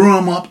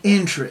drum up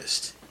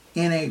interest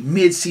in a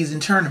mid-season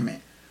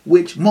tournament,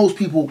 which most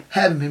people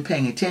haven't been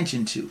paying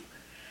attention to.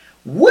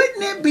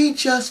 Wouldn't it be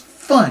just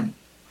funny?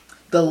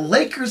 The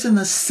Lakers and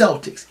the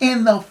Celtics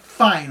in the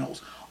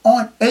finals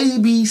on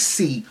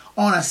ABC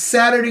on a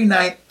Saturday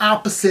night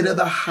opposite of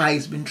the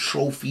Heisman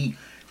Trophy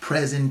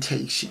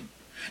presentation.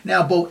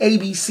 Now, both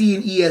ABC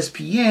and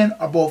ESPN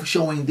are both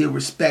showing their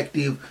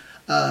respective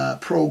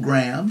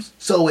programs,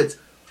 so it's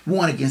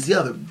one against the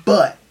other.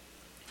 But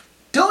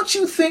don't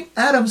you think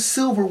Adam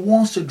Silver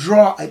wants to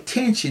draw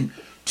attention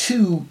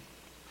to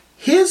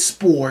his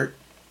sport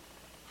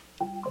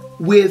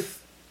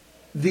with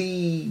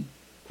the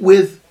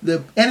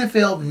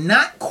NFL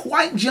not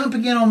quite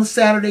jumping in on the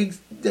Saturday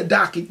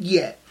docket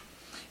yet?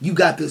 You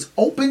got this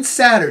open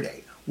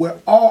Saturday where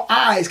all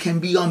eyes can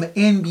be on the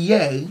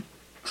NBA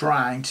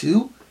trying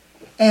to.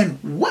 And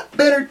what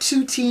better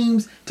two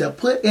teams to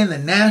put in the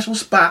national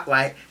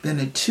spotlight than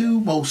the two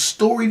most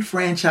storied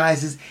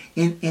franchises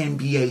in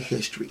NBA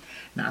history?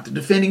 Not the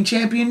defending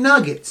champion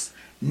Nuggets,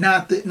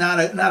 not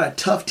a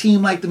tough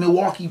team like the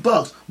Milwaukee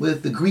Bucks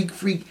with the Greek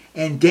Freak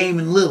and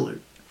Damian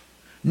Lillard.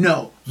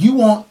 No, you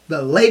want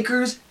the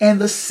Lakers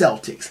and the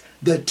Celtics,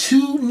 the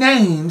two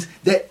names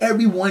that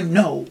everyone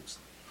knows.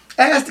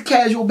 Ask the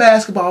casual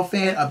basketball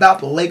fan about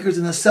the Lakers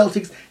and the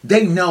Celtics.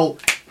 They know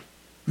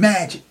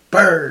Magic,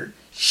 Bird,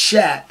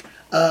 Shaq,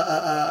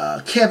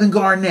 Kevin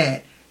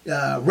Garnett,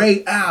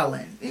 Ray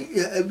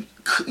Allen,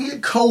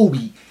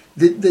 Kobe.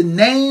 The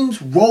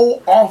names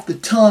roll off the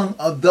tongue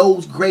of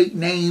those great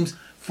names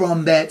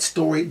from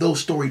those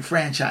storied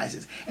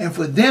franchises. And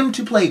for them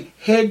to play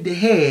head to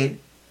head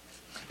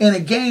in a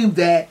game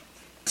that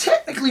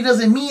technically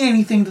doesn't mean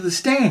anything to the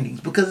standings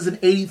because it's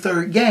an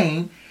 83rd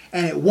game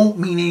and it won't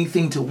mean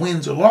anything to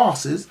wins or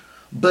losses,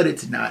 but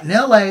it's not in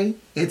LA,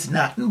 it's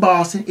not in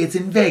Boston, it's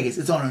in Vegas.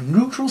 It's on a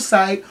neutral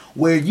site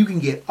where you can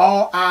get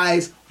all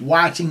eyes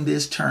watching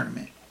this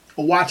tournament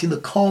or watching the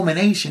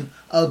culmination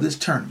of this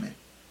tournament.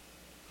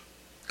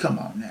 Come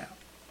on now.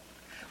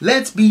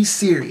 Let's be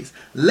serious.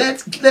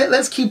 Let's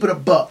keep it a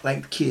buck,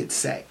 like the kids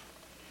say.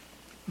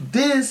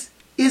 This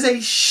is a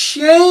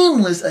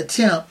shameless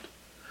attempt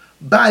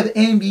by the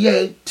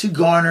NBA to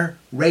garner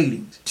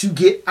ratings, to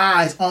get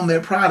eyes on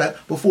their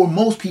product before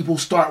most people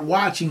start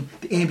watching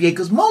the NBA,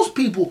 because most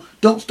people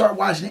don't start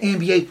watching the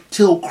NBA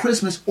till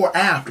Christmas or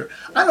after.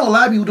 I know a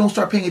lot of people don't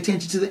start paying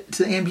attention to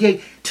the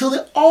NBA till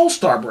the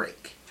All-Star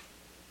break.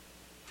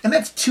 And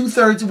that's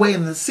 2/3 away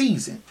in the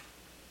season.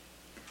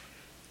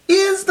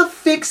 Is the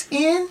fix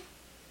in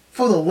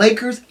for the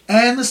Lakers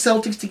and the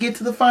Celtics to get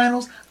to the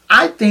finals?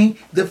 I think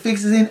the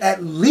fix is in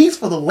at least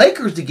for the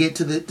Lakers to get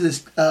to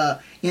this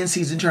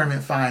in-season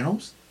tournament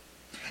finals.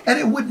 And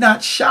it would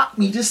not shock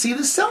me to see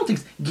the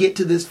Celtics get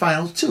to this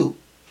finals too.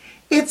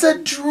 It's a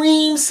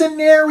dream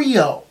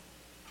scenario.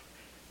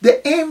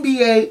 The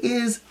NBA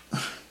is...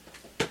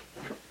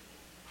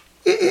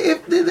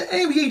 If the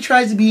NBA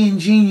tries to be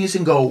ingenious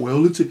and go,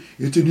 well, it's an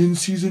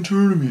in-season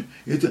tournament.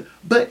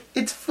 But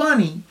it's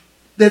funny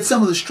that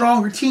some of the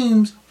stronger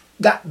teams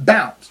got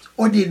bounced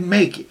or didn't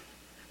make it.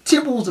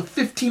 Timberwolves are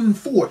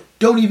 15-4,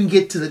 don't even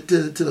get to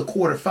the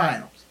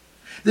quarterfinals.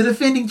 The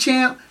defending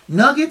champ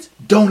Nuggets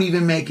don't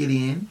even make it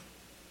in.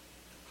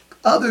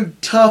 Other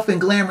tough and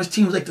glamorous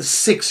teams like the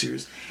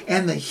Sixers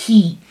and the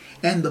Heat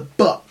and the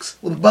Bucks.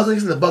 Well, the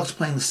Bucks are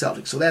playing the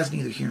Celtics, so that's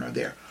neither here nor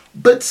there.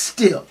 But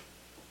still,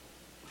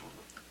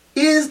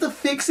 is the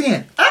fix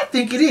in? I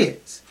think it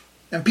is.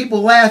 And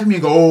people laugh at me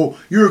and go, "Oh,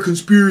 you're a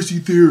conspiracy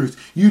theorist.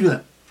 You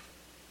done."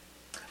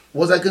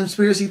 Was I a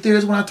conspiracy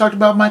theorist when I talked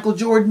about Michael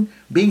Jordan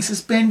being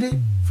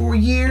suspended for a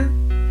year?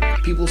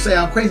 People say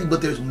I'm crazy,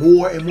 but there's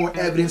more and more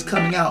evidence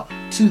coming out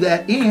to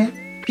that end.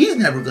 He's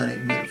never going to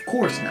admit, of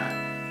course not.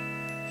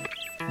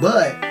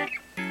 But,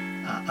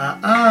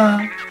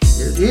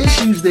 there's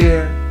issues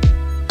there,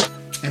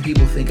 and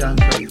people think I'm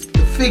crazy.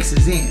 The fix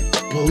is in.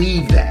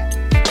 Believe that.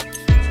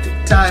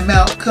 Time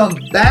out. Come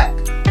back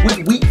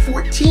with week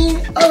 14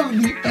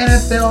 of the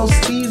NFL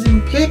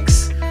season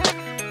picks.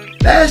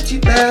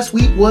 Last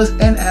week was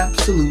an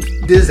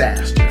absolute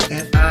disaster,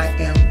 and I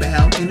am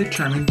bound and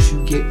determined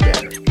to get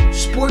better.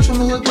 Sports from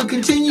the Hoodwood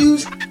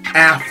continues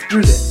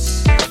after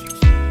this.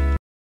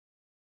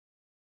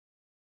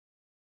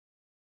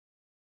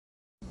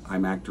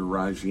 I'm actor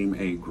Rajim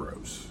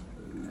Agros.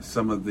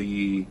 Some of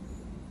the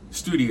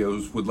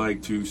studios would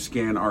like to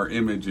scan our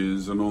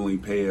images and only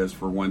pay us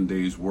for one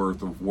day's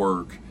worth of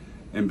work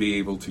and be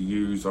able to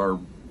use our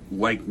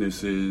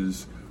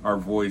likenesses, our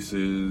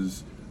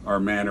voices, our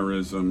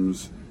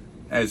mannerisms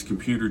as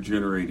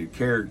computer-generated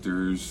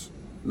characters,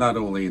 not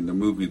only in the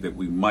movie that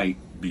we might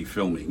be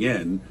filming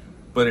in,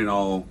 but in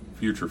all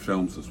future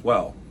films as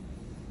well.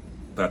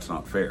 That's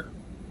not fair.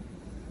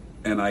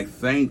 And I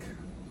thank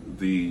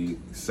the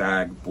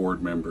SAG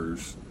board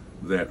members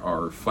that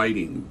are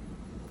fighting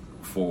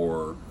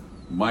for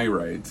my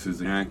rights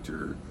as an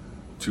actor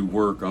to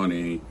work on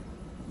a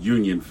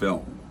union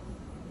film.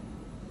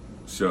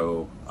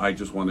 So I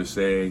just want to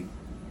say,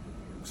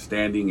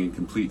 standing in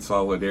complete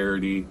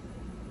solidarity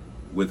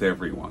with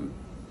everyone.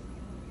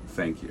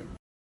 Thank you.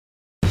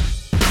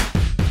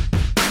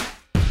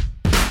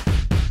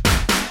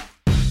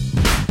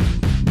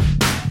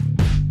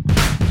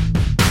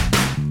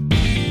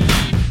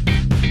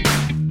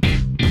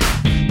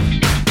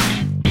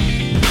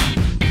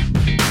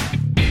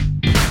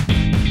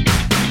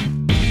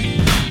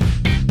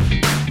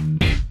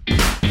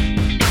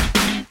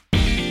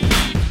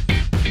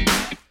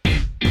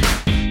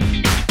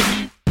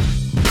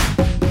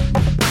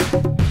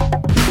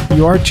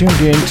 You're tuned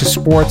in to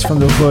Sports from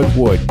the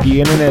Hoodwood, the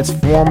internet's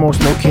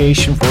foremost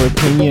location for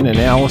opinion,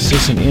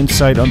 analysis, and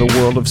insight on the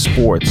world of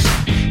sports.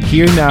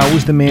 Here now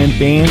is the man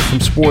banned from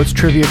sports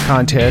trivia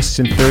contests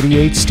in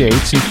 38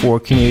 states and 4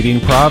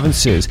 Canadian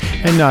provinces,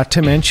 and not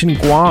to mention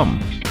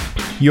Guam.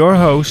 Your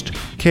host,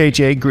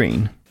 KJ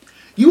Green.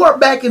 You are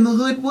back in the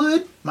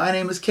Hoodwood. My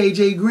name is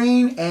KJ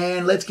Green,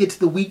 and let's get to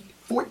the Week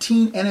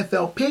 14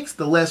 NFL picks.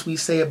 The less we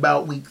say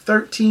about Week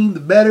 13, the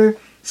better.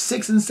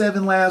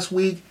 6-7 last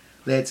week.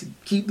 Let's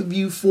keep the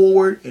view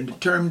forward and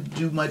determined to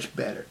do much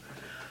better.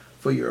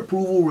 For your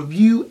approval,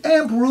 review,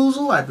 and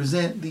perusal, I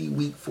present the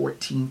Week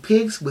 14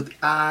 picks with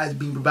odds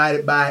being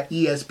provided by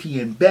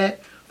ESPN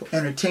Bet for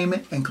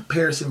entertainment and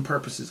comparison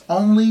purposes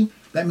only.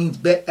 That means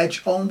bet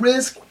at your own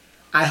risk.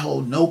 I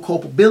hold no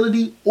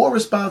culpability or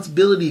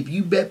responsibility if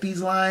you bet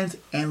these lines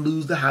and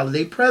lose the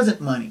holiday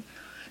present money.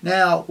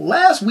 Now,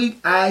 last week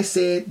I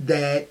said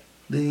that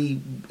the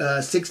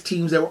 6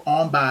 teams that were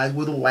on byes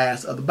were the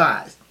last of the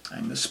byes. I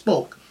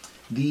misspoke.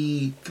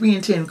 The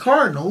 3-10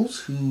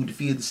 Cardinals, who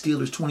defeated the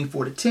Steelers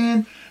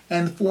 24-10,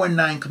 and the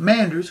 4-9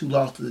 Commanders, who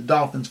lost to the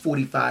Dolphins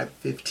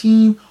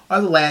 45-15,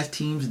 are the last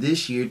teams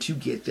this year to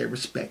get their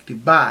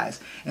respective byes.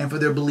 And for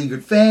their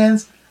beleaguered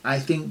fans, I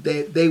think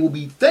that they will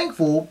be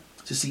thankful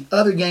to see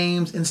other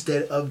games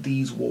instead of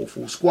these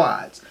woeful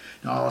squads.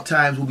 Now, all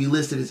times will be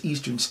listed as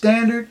Eastern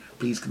Standard.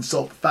 Please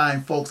consult the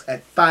fine folks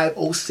at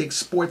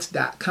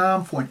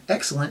 506sports.com for an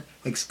excellent,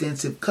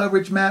 extensive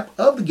coverage map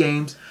of the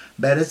games.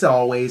 But as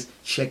always,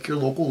 check your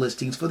local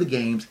listings for the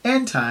games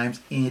and times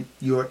in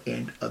your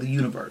end of the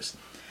universe.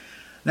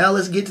 Now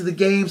let's get to the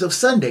games of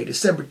Sunday,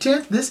 December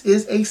 10th. This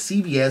is a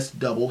CBS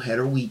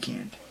doubleheader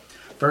weekend.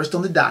 First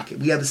on the docket,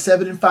 we have the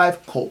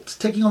 7-5 Colts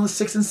taking on the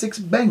 6-6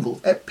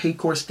 Bengals at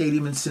Paycor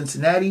Stadium in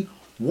Cincinnati.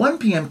 1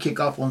 p.m.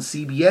 kickoff on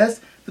CBS.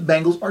 The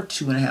Bengals are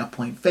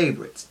 2.5-point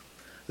favorites.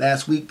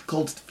 Last week, the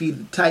Colts defeated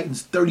the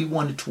Titans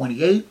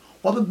 31-28,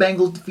 while the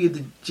Bengals defeated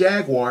the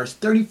Jaguars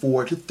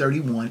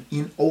 34-31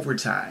 in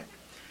overtime.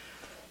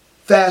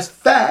 Fast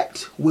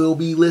Fact will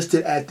be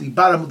listed at the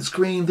bottom of the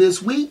screen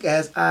this week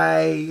as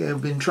I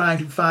have been trying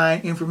to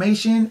find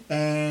information,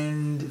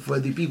 and for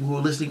the people who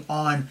are listening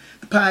on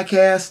the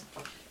podcast,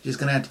 just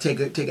going to have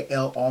to take a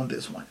L on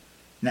this one.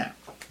 Now,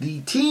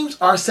 the teams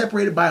are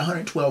separated by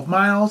 112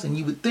 miles, and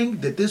you would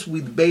think that this would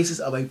be the basis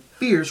of a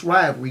fierce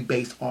rivalry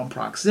based on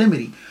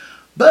proximity.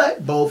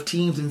 But both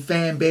teams and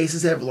fan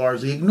bases have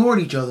largely ignored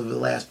each other over the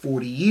last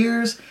 40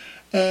 years,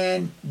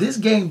 and this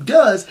game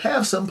does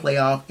have some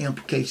playoff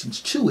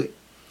implications to it.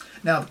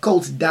 Now, the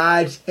Colts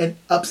dodged an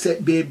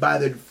upset bid by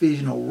their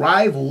divisional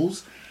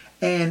rivals,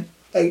 and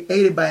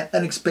aided by an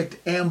unexpected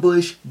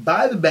ambush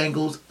by the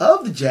Bengals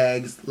of the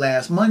Jags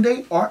last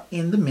Monday, are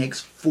in the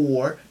mix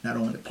for not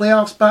only a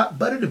playoff spot,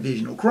 but a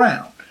divisional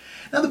crown.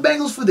 Now, the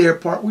Bengals, for their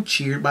part, were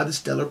cheered by the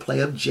stellar play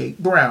of Jake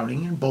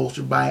Browning and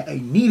bolstered by a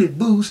needed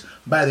boost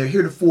by their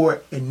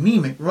heretofore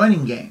anemic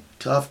running game.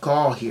 Tough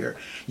call here.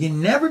 You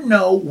never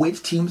know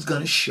which team's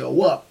going to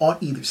show up on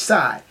either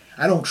side.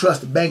 I don't trust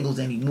the Bengals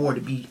anymore,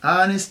 to be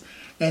honest,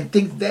 and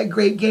think that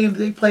great game that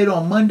they played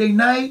on Monday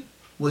night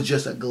was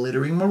just a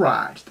glittering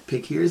mirage. The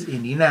pick here is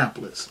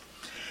Indianapolis.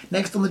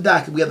 Next on the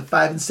docket, we have the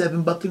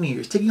 5-7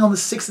 Buccaneers taking on the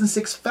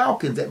 6-6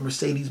 Falcons at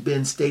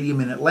Mercedes-Benz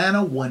Stadium in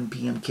Atlanta. 1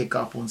 p.m.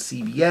 kickoff on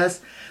CBS.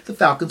 The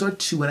Falcons are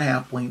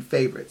 2.5-point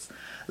favorites.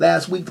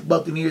 Last week, the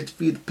Buccaneers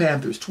defeated the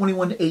Panthers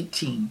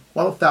 21-18,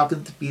 while the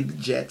Falcons defeated the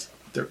Jets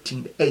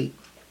 13-8.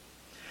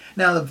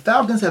 Now, the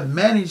Falcons have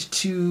managed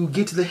to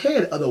get to the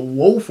head of the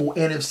woeful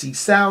NFC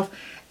South,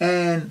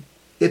 and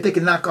if they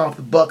can knock off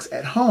the Bucs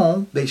at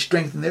home, they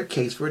strengthen their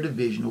case for a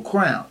divisional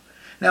crown.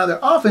 Now, their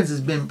offense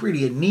has been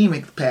pretty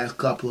anemic the past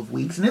couple of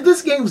weeks, and if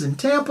this game was in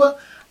Tampa,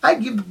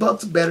 I'd give the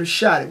Bucs a better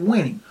shot at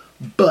winning.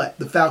 But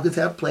the Falcons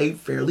have played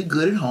fairly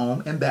good at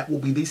home, and that will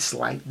be the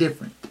slight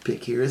difference. The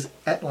pick here is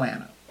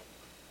Atlanta.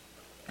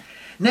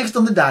 Next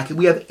on the docket,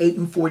 we have the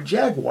 8-4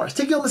 Jaguars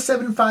taking on the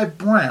 7-5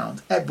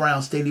 Browns at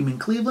Brown Stadium in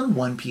Cleveland.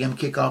 1 p.m.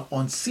 kickoff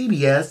on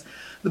CBS.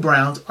 The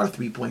Browns are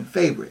 3-point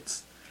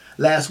favorites.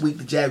 Last week,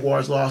 the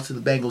Jaguars lost to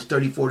the Bengals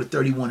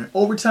 34-31 in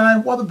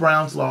overtime, while the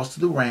Browns lost to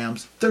the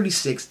Rams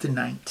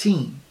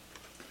 36-19.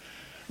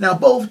 Now,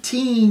 both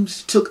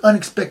teams took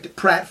unexpected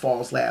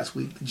pratfalls last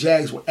week. The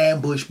Jags were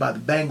ambushed by the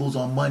Bengals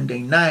on Monday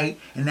night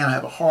and now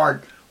have a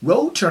hard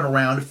road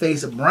turnaround to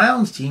face a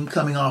Browns team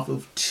coming off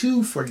of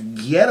 2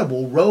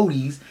 forgettable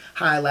roadies,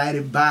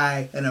 highlighted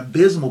by an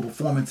abysmal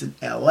performance in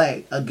LA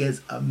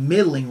against a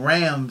middling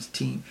Rams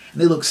team.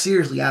 And they look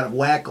seriously out of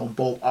whack on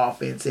both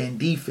offense and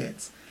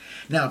defense.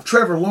 Now, if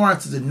Trevor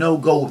Lawrence is a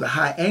no-go with a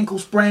high ankle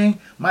sprain,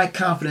 my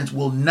confidence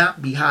will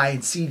not be high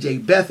in C.J.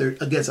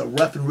 Beathard against a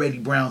rough-and-ready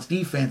Browns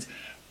defense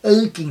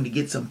aching to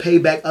get some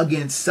payback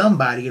against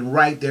somebody and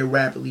right their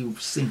rapidly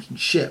sinking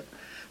ship.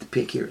 The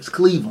pick here is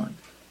Cleveland.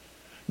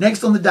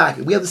 Next on the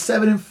docket, we have the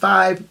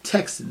 7-5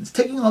 Texans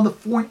taking on the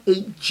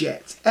 4-8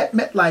 Jets at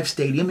MetLife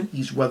Stadium in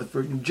East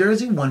Rutherford, New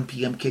Jersey. 1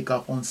 p.m.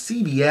 kickoff on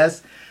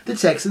CBS. The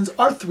Texans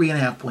are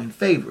 3.5-point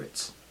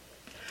favorites.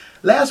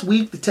 Last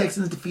week, the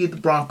Texans defeated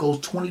the Broncos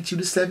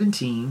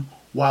 22-17,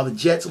 while the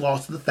Jets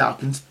lost to the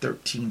Falcons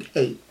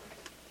 13-8.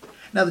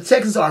 Now the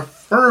Texans are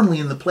firmly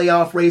in the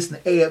playoff race in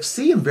the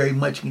AFC and very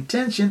much in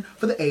contention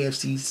for the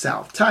AFC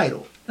South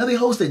title. Now they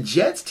host a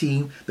Jets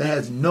team that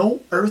has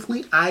no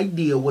earthly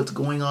idea what's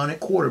going on at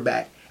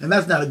quarterback, and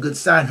that's not a good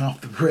sign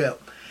off the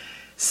rip.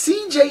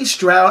 C.J.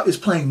 Stroud is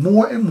playing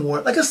more and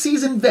more like a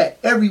seasoned vet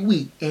every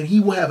week, and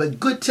he will have a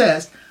good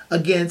test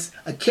against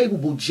a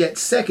capable Jets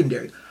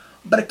secondary.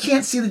 But I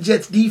can't see the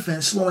Jets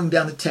defense slowing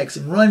down the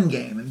Texan run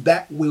game, and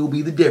that will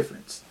be the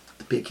difference.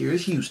 The pick here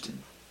is Houston.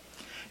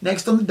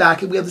 Next on the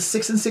docket, we have the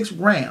 6-6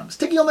 Rams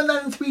taking on the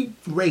 9-3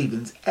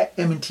 Ravens at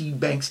M&T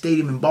Bank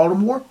Stadium in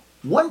Baltimore.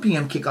 1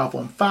 p.m. kickoff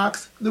on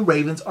Fox. The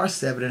Ravens are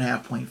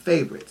 7.5-point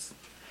favorites.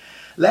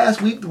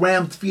 Last week, the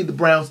Rams defeated the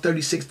Browns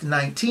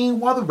 36-19,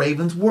 while the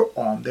Ravens were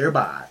on their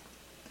bye.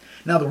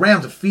 Now, the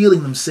Rams are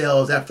feeling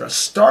themselves after a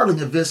startling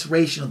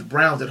evisceration of the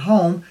Browns at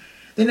home.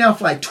 They now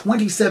fly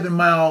 27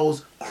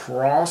 miles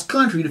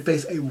cross-country to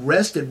face a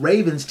rested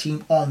Ravens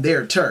team on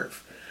their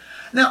turf.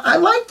 Now, I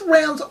like the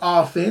Rams'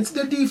 offense.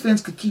 Their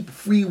defense could keep a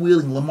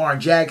freewheeling Lamar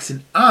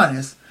Jackson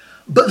honest,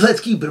 but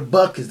let's keep it a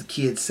buck, as the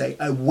kids say.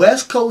 A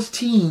West Coast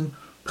team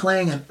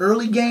playing an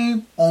early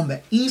game on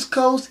the East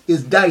Coast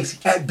is dicey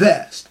at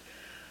best.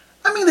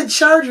 I mean, the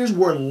Chargers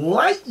were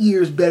light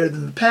years better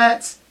than the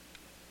Pats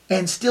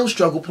and still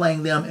struggle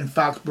playing them in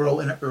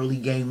Foxborough in an early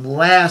game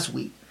last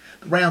week.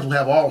 The Rams will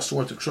have all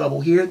sorts of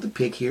trouble here. The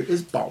pick here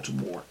is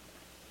Baltimore.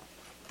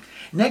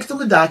 Next on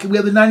the docket, we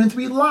have the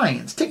 9-3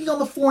 Lions taking on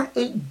the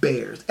 4-8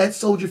 Bears at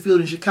Soldier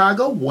Field in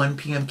Chicago. 1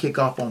 p.m.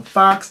 kickoff on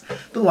Fox.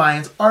 The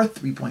Lions are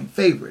 3-point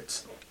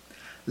favorites.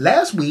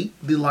 Last week,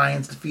 the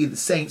Lions defeated the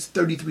Saints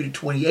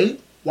 33-28,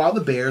 while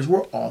the Bears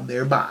were on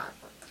their bye.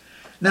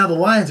 Now the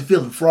Lions are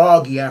feeling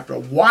froggy after a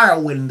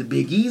while winning the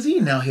Big Easy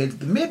and now head to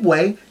the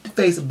Midway to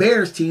face a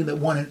Bears team that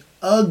won an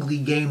ugly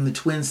game in the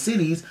Twin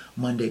Cities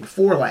Monday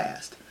before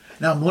last.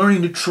 Now I'm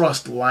learning to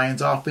trust the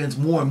Lions offense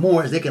more and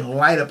more as they can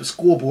light up a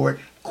scoreboard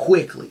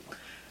quickly.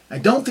 I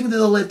don't think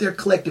they'll let their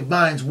collective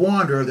minds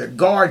wander or their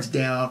guards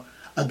down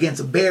against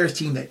a Bears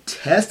team that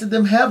tested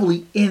them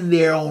heavily in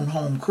their own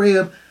home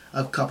crib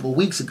a couple of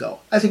weeks ago.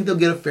 I think they'll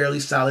get a fairly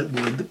solid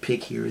win. The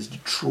pick here is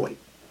Detroit.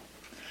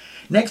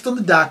 Next on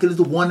the docket is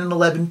the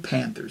 1-11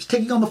 Panthers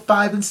taking on the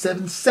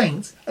 5-7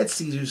 Saints at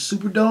Caesars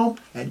Superdome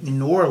in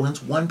New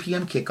Orleans. 1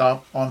 p.m.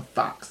 kickoff on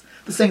Fox.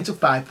 The Saints are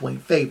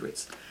 5-point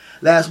favorites.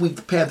 Last week,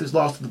 the Panthers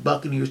lost to the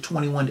Buccaneers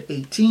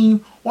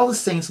 21-18, while the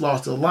Saints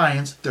lost to the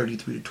Lions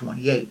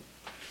 33-28.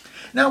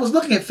 Now, I was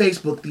looking at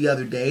Facebook the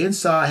other day and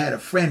saw I had a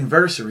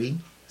friendversary.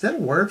 Is that a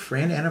word?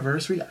 Friend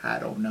anniversary? I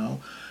don't know.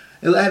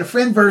 I had a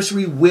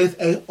friendversary with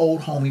an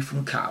old homie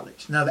from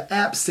college. Now, the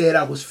app said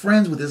I was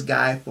friends with this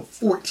guy for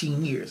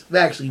 14 years. I've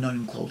actually known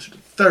him closer to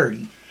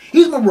 30.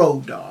 He's my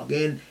road dog,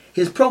 and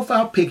his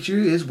profile picture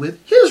is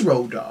with his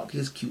road dog,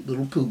 his cute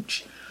little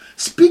pooch.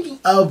 Speaking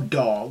of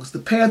dogs, the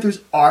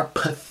Panthers are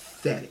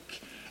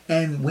pathetic.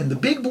 And when the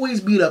big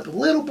boys beat up the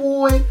little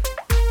boy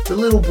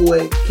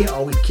can't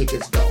always kick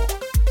his dog.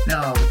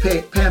 Now,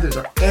 the Panthers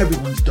are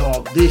everyone's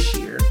dog this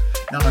year.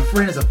 Now, my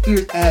friend is a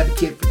fierce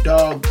advocate for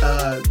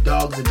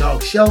dogs and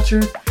dog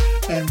shelters.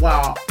 And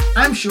while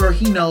I'm sure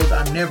he knows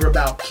I'm never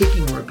about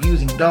kicking or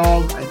abusing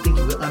dogs, I think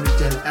he will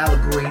understand the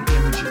allegory and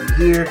imagery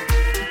here.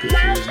 The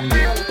picture is New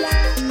York.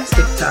 Let's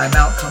take time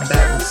out, come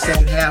back with the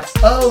second half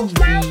of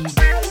the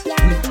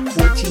Week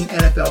 14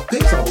 NFL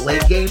picks, all the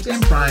late games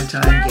and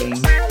primetime games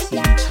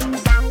in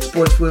tow.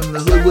 Sports from the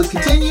Hoodwood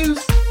continues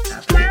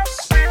after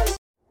this.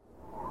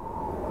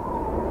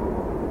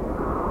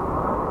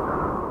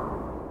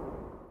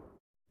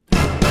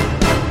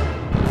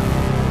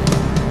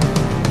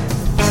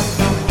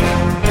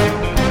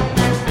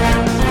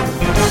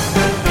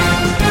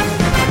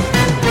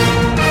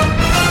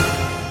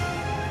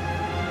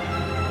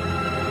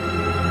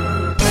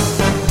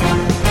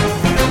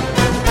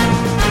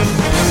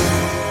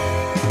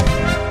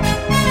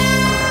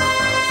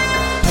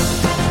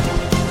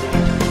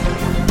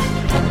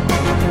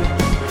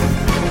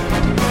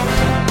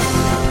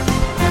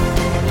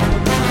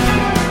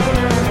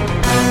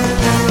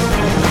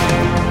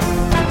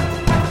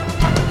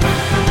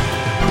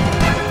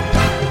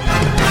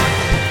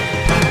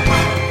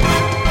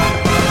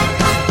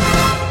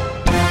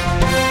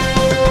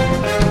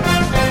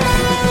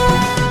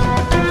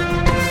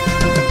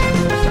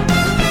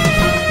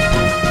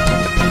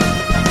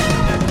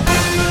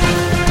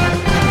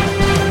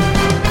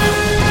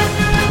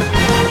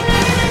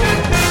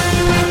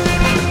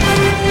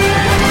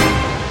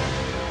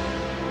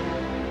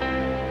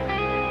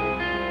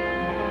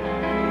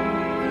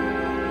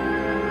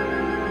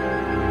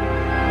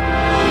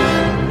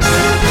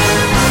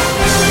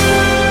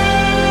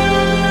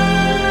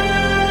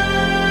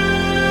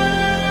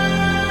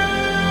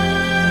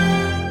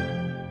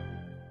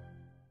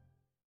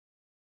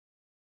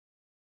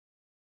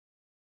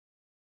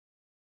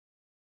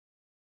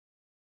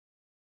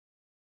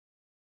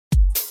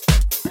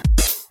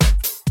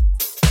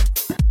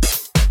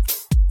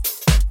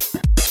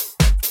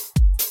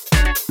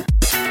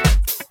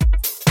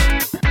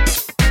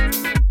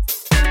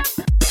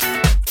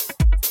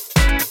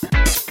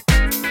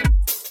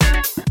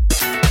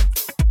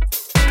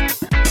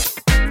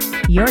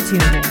 You're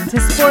tuned in to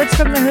Sports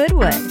from the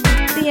Hoodwood,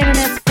 the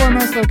internet's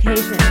foremost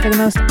location for the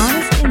most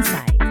honest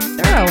insight,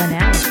 thorough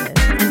analysis,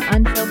 and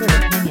unfiltered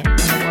opinion on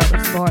the world of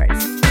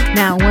sports.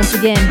 Now, once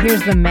again,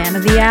 here's the man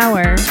of the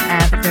hour,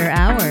 After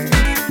Hours,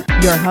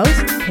 your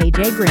host,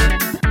 KJ Green.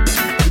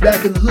 We're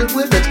back in the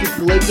Hoodwood. Let's get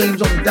to the late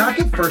games on the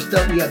docket. First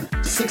up, we have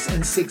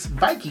 6-6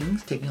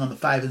 Vikings taking on the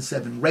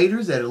 5-7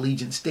 Raiders at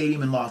Allegiant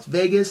Stadium in Las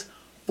Vegas.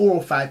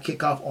 4:05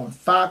 kickoff on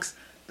Fox.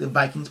 The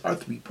Vikings are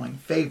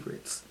 3-point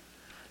favorites.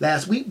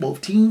 Last week,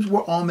 both teams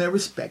were on their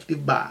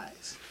respective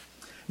byes.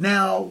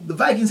 Now, the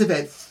Vikings have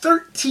had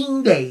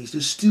 13 days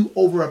to stew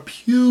over a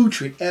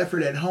putrid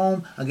effort at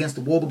home against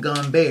the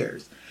Wobegon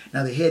Bears.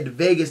 Now, they head to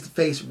Vegas to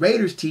face a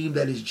Raiders team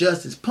that is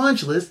just as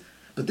punchless,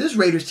 but this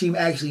Raiders team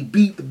actually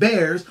beat the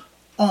Bears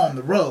on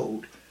the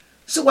road.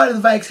 So why do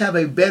the Vikes have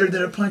a better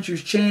than a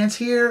puncher's chance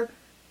here?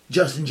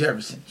 Justin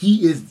Jefferson.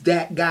 He is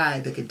that guy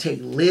that can take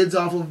lids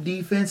off of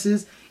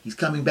defenses. He's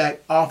coming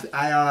back off the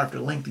IR after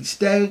a lengthy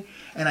stay,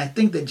 and I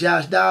think that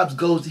Josh Dobbs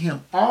goes to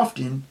him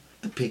often.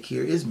 The pick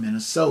here is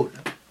Minnesota.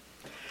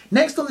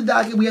 Next on the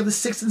docket, we have the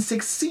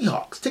 6-6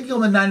 Seahawks taking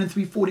on the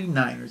 9-3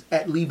 49ers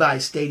at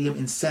Levi's Stadium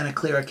in Santa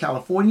Clara,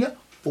 California.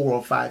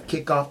 4:05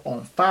 kickoff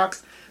on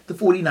Fox. The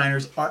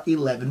 49ers are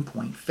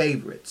 11-point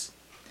favorites.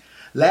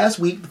 Last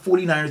week, the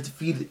 49ers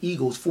defeated the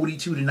Eagles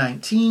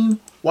 42-19,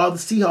 while the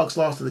Seahawks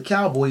lost to the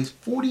Cowboys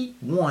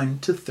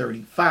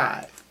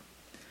 41-35.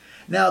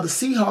 Now, the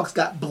Seahawks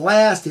got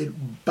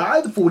blasted by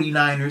the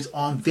 49ers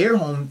on their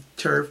home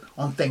turf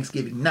on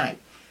Thanksgiving night.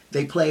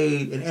 They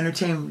played an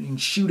entertaining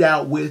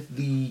shootout with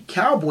the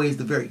Cowboys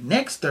the very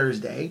next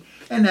Thursday,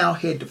 and now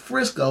head to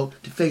Frisco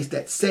to face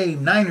that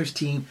same Niners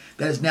team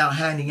that is now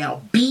handing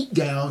out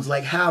beatdowns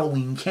like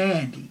Halloween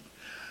candy.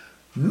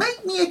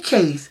 Make me a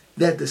case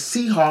that the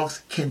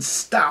Seahawks can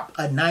stop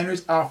a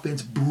Niners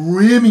offense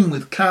brimming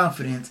with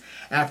confidence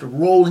after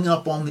rolling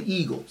up on the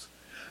Eagles.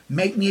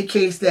 Make me a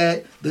case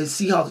that the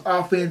Seahawks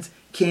offense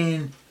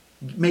can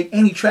make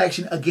any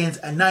traction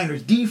against a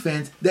Niners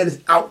defense that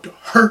is out to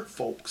hurt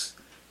folks.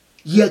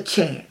 You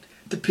can't.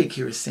 The pick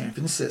here is San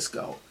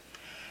Francisco.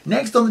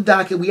 Next on the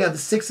docket, we have the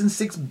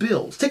 6-6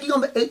 Bills taking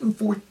on the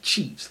 8-4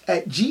 Chiefs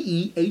at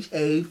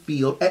GEHA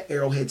Field at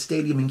Arrowhead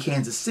Stadium in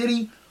Kansas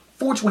City.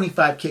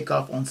 4:25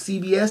 kickoff on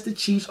CBS. The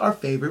Chiefs are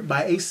favored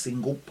by a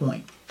single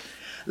point.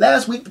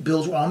 Last week, the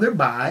Bills were on their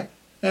bye,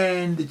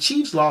 and the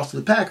Chiefs lost to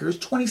the Packers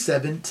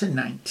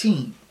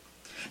 27-19.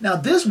 Now,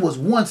 this was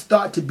once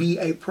thought to be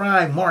a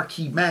prime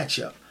marquee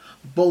matchup.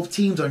 Both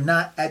teams are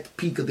not at the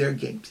peak of their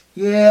games.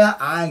 Yeah,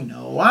 I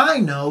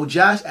know.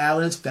 Josh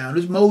Allen has found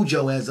his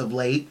mojo as of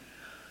late,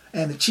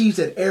 and the Chiefs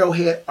at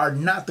Arrowhead are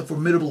not the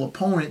formidable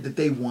opponent that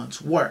they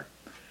once were.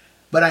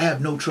 But I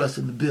have no trust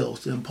in the Bills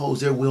to impose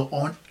their will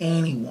on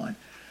anyone.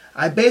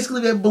 I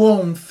basically have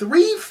blown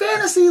 3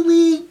 fantasy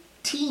league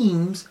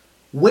teams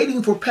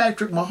waiting for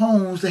Patrick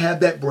Mahomes to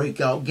have that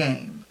breakout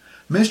game.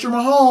 Mr.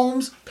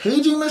 Mahomes,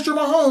 paging Mr.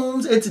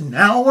 Mahomes, it's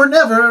now or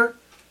never.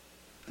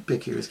 The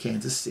pick here is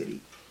Kansas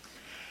City.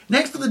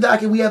 Next on the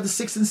docket, we have the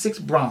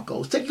 6-6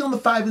 Broncos taking on the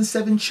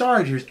 5-7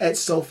 Chargers at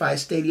SoFi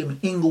Stadium in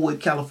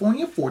Inglewood,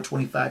 California.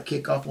 4:25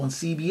 kickoff on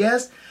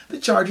CBS. The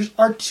Chargers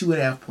are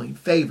 2.5-point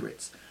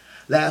favorites.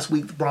 Last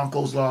week, the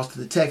Broncos lost to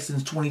the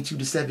Texans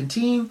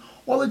 22-17,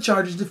 while the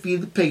Chargers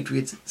defeated the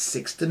Patriots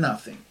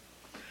 6-0.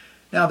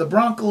 Now, the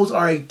Broncos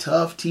are a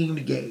tough team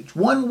to gauge.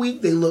 One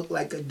week, they look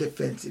like a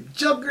defensive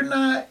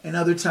juggernaut, and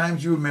other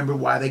times you remember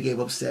why they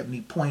gave up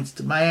 70 points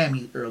to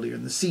Miami earlier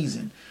in the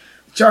season.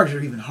 The Chargers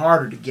are even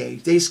harder to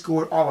gauge. They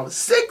scored all of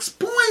 6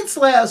 points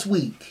last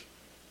week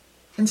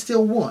and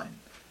still won.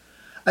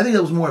 I think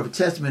that was more of a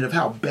testament of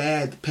how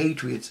bad the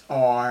Patriots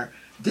are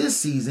this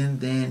season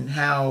than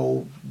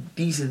how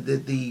decent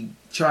that the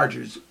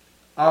Chargers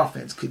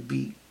offense could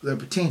be, their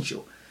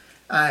potential.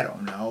 I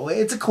don't know.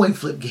 It's a coin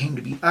flip game,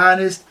 to be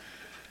honest.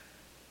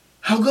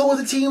 I'll go with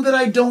a team that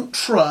I don't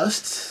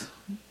trust.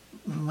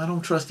 I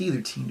don't trust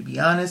either team, to be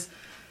honest.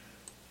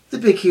 The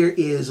pick here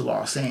is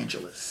Los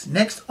Angeles.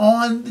 Next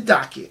on the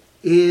docket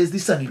is the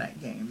Sunday night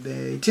game.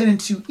 The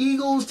 10-2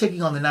 Eagles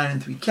taking on the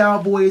 9-3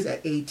 Cowboys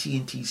at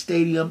AT&T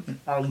Stadium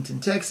in Arlington,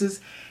 Texas.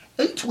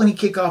 8:20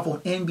 kickoff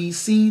on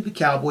NBC. The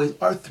Cowboys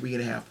are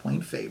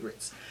 3.5-point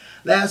favorites.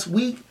 Last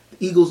week,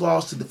 the Eagles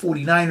lost to the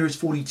 49ers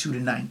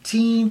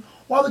 42-19,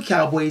 while the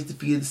Cowboys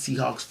defeated the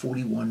Seahawks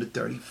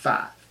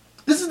 41-35.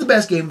 This is the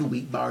best game of the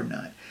week, bar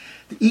none.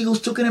 The Eagles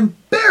took an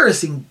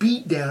embarrassing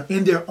beatdown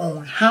in their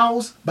own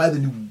house by the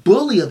new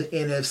bully of the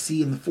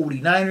NFC in the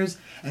 49ers,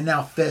 and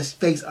now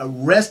face a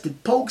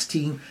rested Pokes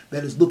team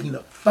that is looking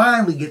to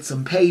finally get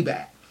some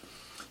payback.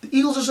 The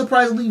Eagles are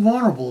surprisingly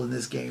vulnerable in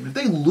this game. If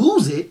they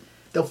lose it,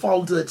 they'll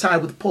fall into the tie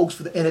with the Pokes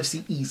for the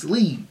NFC East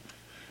lead.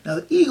 Now,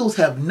 the Eagles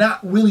have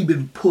not really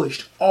been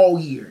pushed all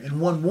year,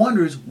 and one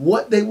wonders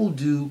what they will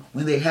do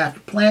when they have to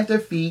plant their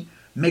feet,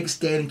 make a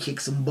stand, and kick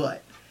some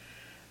butt.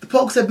 The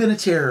Pokes have been a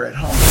terror at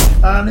home, to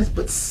be honest,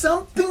 but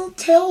something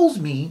tells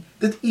me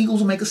that the Eagles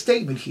will make a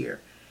statement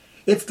here.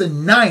 It's the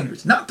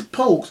Niners, not the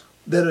Pokes,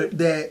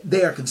 that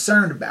they are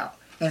concerned about.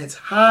 And it's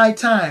high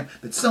time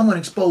that someone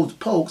exposed the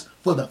Pokes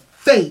for the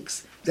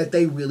fakes that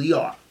they really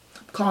are.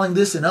 I'm calling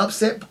this an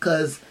upset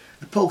because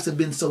the Pokes have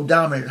been so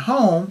dominant at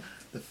home.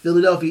 The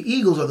Philadelphia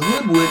Eagles are the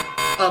Hoodwood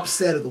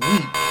upset of the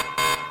week.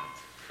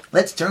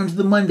 Let's turn to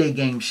the Monday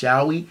game,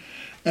 shall we?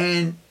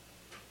 And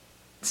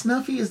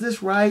Snuffy, is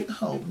this right?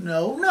 Oh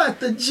no, not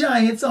the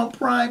Giants on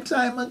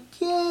primetime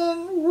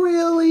again.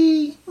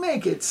 Really?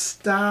 Make it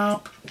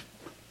stop.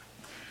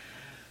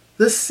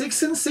 The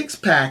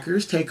 6-6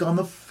 Packers take on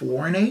the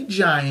 4-8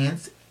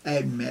 Giants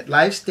at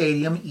MetLife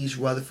Stadium, East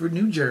Rutherford,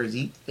 New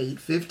Jersey.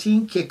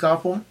 8:15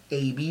 kickoff on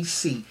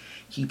ABC.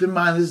 Keep in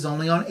mind this is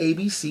only on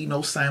ABC, no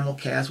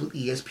simulcast with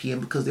ESPN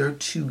because there are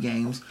 2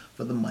 games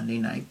for the Monday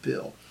Night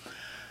Bill.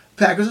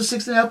 Packers are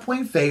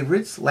 6.5-point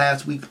favorites.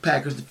 Last week, the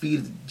Packers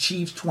defeated the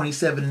Chiefs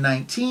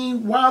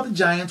 27-19, while the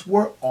Giants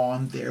were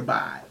on their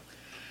bye.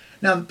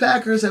 Now, the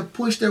Packers have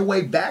pushed their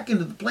way back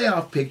into the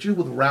playoff picture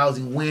with a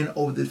rousing win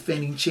over the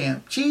defending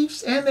champ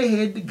Chiefs, and they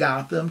head to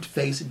Gotham to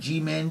face a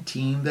G-Men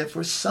team that,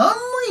 for some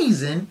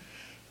reason,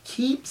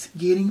 keeps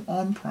getting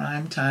on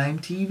primetime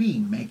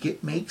TV. Make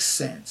it make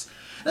sense.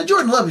 Now,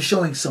 Jordan Love is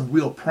showing some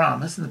real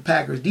promise, and the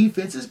Packers'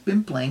 defense has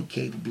been playing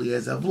capably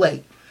as of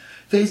late.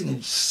 Facing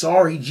a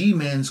sorry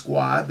G-Men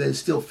squad that is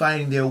still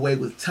finding their way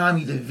with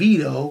Tommy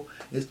DeVito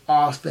is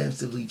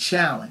offensively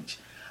challenged.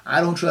 I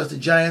don't trust the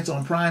Giants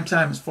on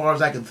primetime as far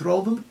as I can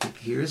throw them.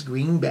 Here's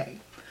Green Bay.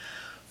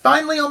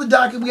 Finally, on the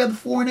docket, we have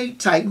the 4-8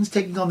 Titans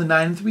taking on the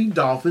 9-3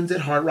 Dolphins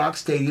at Hard Rock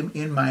Stadium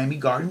in Miami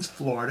Gardens,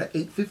 Florida.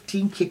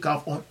 8:15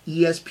 kickoff on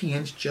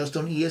ESPN. It's just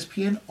on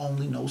ESPN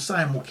only, no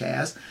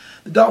simulcast.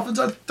 The Dolphins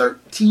are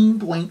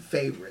 13-point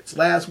favorites.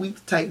 Last week,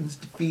 the Titans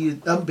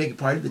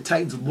the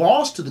Titans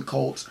lost to the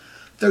Colts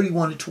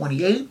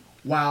 31-28,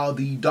 while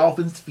the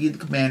Dolphins defeated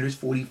the Commanders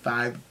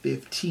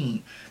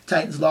 45-15.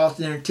 Titans lost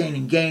an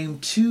entertaining game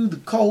to the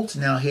Colts.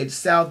 Now head to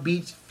South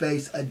Beach to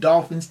face a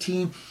Dolphins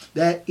team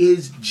that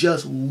is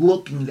just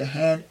looking to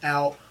hand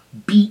out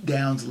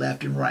beatdowns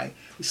left and right.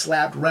 They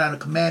slapped around a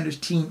Commanders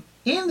team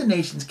in the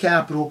nation's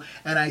capital,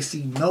 and I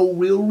see no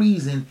real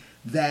reason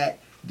that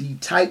the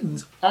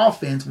Titans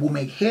offense will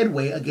make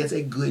headway against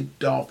a good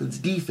Dolphins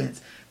defense.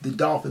 The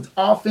Dolphins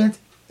offense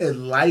is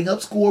lighting up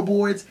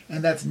scoreboards,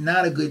 and that's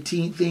not a good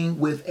thing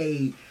with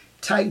a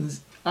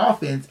Titans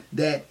offense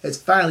that has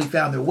finally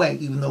found their way,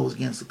 even though it's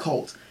against the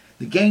Colts.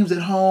 The game's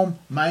at home.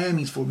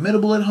 Miami's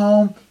formidable at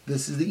home.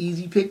 This is the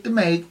easy pick to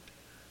make.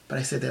 But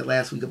I said that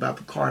last week about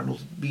the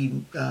Cardinals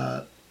beating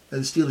the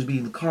Steelers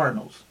beating the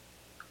Cardinals.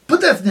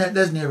 But that's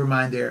never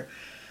mind there.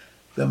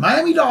 The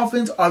Miami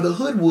Dolphins are the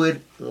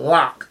Hoodwood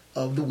lock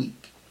of the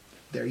week.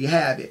 There you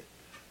have it.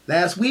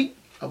 Last week,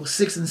 I was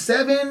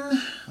 6-7.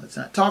 Let's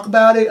not talk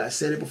about it. I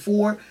said it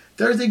before.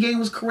 Thursday game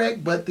was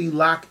correct, but the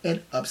lock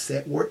and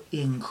upset were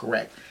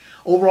incorrect.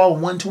 Overall,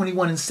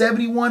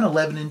 121-71,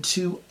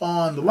 11-2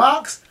 on the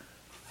locks,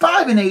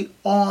 5-8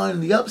 on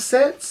the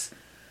upsets.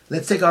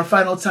 Let's take our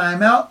final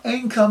timeout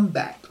and come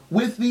back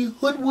with the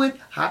Hoodwood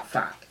Hot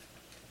 5.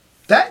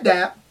 Fat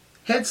Dap,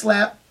 Head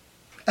Slap,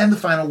 and the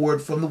final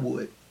word from the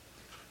Wood.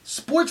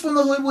 Sports from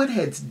the Hoodwood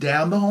heads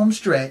down the home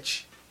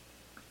stretch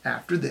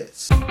after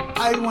this.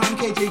 Hi everyone, I'm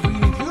KJ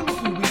Green. If you're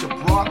looking to reach a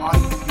broad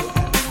audience of your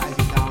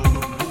advertising dollars,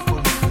 look for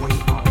the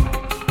voice online.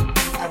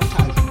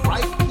 Advertise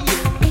right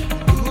here in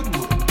the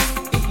Hoodwood.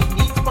 If you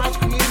need spots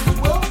created as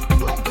well,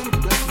 Black Banner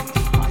Productions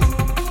is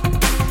pricing.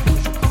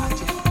 Commercial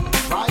content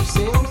and drive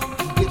sales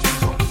and get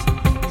results.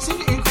 You send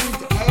your inquiries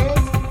to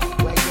ads at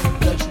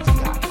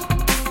blackbannerproductions.com.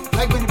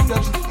 Black Banner Productions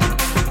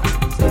and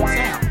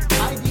sounds,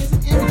 ideas,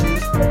 and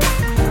images for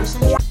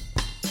essential.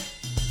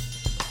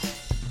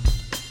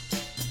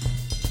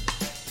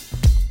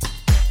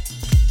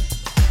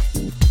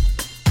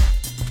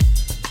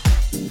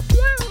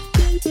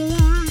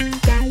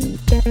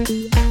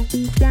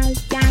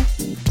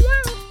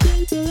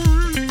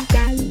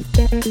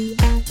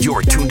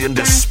 You're tuned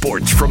into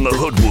Sports from the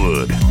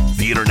Hoodwood,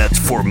 the internet's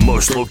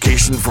foremost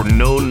location for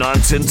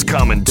no-nonsense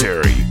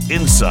commentary,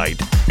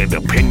 insight, and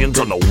opinions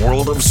on the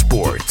world of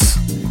sports.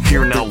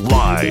 Here now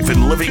live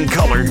in living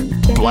color,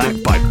 black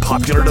by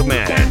popular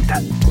demand,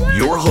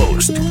 your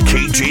host,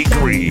 KJ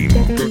Green.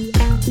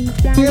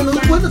 Here in the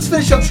Hoodwood, let's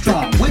finish up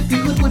strong with the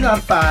Hoodwood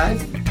Hot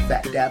 5,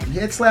 Fat Dap and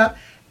Head Slap,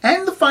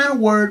 and the final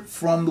word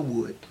from the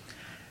Wood.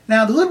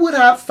 Now, the Hoodwood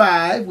Hot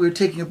 5, we're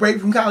taking a break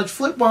from college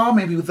football.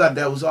 Maybe we thought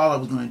that was all I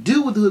was going to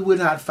do with the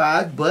Hoodwood Hot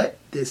 5, but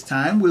this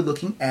time we're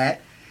looking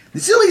at the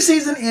silly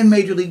season in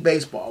Major League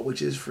Baseball,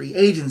 which is free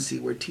agency,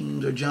 where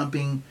teams are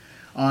jumping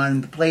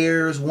on the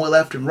players one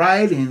left and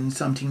right, and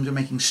some teams are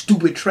making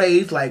stupid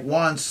trades like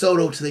Juan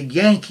Soto to the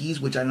Yankees,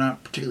 which I'm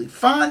not particularly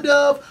fond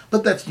of,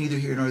 but that's neither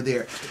here nor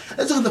there.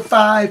 Let's look at the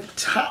 5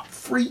 top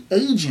free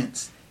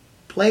agents.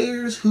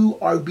 Players who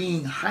are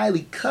being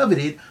highly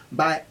coveted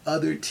by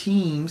other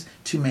teams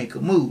to make a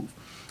move.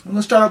 I'm going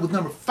to start off with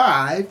number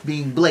 5,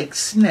 being Blake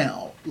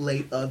Snell,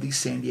 late of the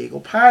San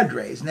Diego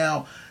Padres.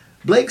 Now,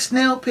 Blake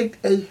Snell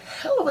picked a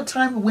hell of a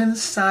time to win the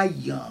Cy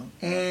Young,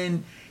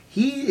 and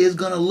he is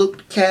going to look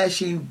to cash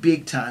in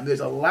big time. There's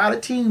a lot of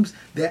teams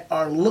that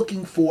are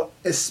looking for,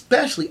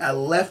 especially a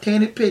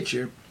left-handed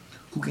pitcher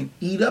who can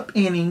eat up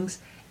innings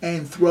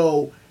and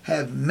throw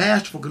have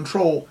masterful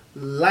control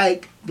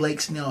like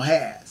Blake Snell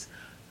has.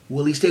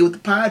 Will he stay with the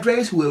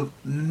Padres, who have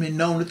been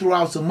known to throw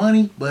out some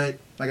money, but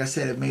like I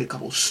said, have made a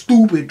couple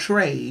stupid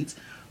trades?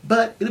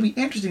 But it'll be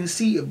interesting to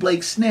see if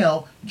Blake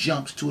Snell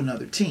jumps to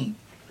another team.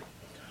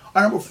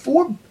 Our number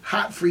 4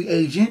 hot free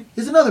agent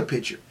is another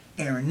pitcher,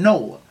 Aaron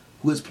Nola,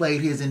 who has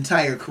played his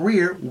entire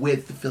career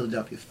with the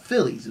Philadelphia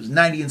Phillies. He was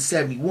 90 and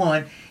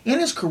 71 in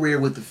his career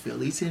with the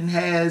Phillies and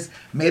has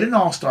made an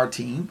all-star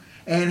team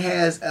and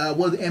has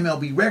one of the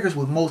MLB records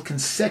with most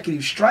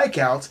consecutive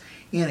strikeouts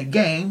in a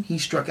game. He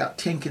struck out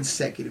 10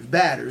 consecutive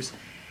batters.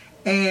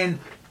 And,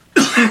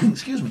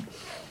 excuse me,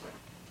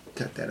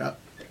 cut that up.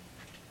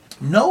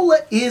 Nola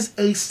is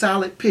a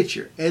solid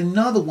pitcher.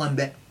 Another one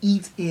that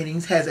eats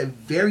innings, has a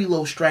very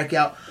low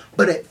strikeout.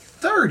 But at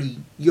 30,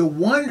 you're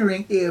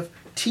wondering if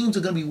teams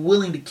are going to be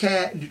willing to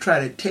try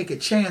to take a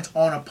chance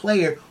on a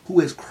player who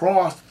has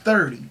crossed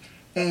 30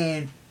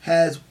 and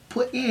has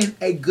put in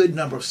a good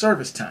number of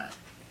service time.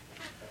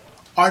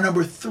 Our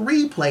number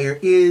 3 player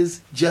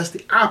is just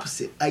the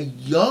opposite. A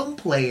young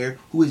player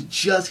who is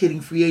just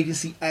hitting free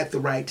agency at the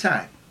right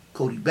time.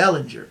 Cody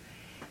Bellinger.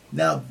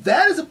 Now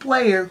that is a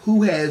player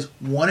who has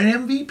won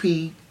an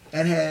MVP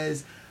and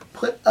has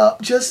put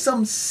up just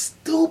some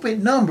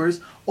stupid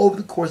numbers over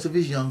the course of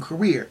his young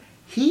career.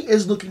 He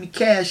is looking to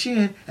cash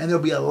in, and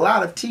there'll be a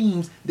lot of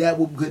teams that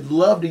would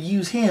love to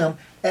use him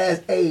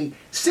as a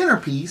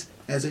centerpiece,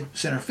 as a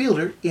center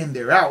fielder in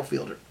their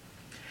outfielder.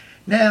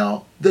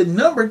 Now, the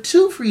number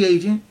 2 free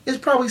agent is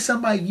probably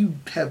somebody you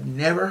have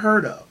never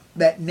heard of.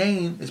 That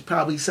name is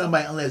probably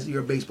somebody, unless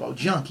you're a baseball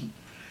junkie.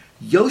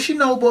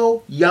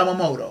 Yoshinobu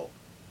Yamamoto.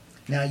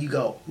 Now you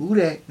go, who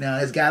that? Now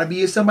it's got to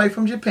be somebody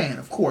from Japan,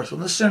 of course, from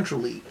the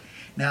Central League.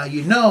 Now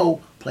you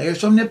know,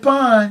 players from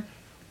Nippon,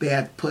 they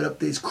have put up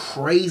these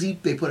crazy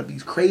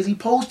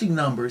posting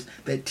numbers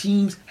that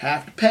teams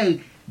have to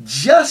pay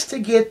just to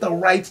get the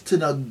rights to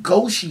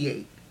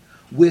negotiate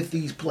with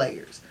these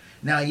players.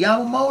 Now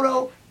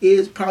Yamamoto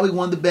is probably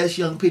one of the best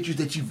young pitchers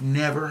that you've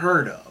never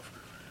heard of,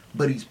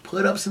 but he's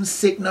put up some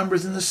sick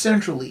numbers in the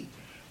Central League,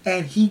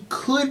 and he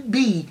could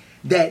be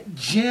that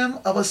gem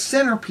of a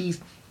centerpiece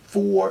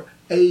for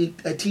a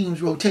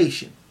team's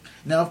rotation.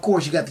 Now, of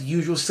course, you got the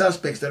usual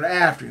suspects that are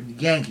after him,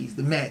 the Yankees,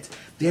 the Mets.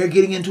 They're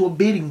getting into a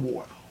bidding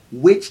war.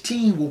 Which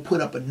team will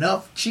put up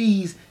enough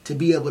cheese to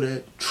be able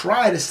to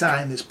try to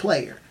sign this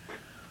player?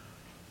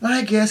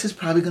 My guess is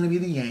probably going to be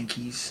the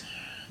Yankees.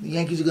 The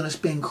Yankees are going to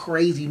spend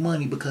crazy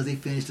money because they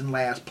finished in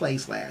last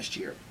place last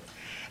year.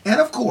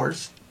 And, of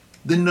course,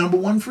 the number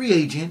 1 free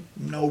agent,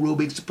 no real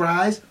big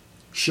surprise,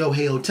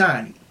 Shohei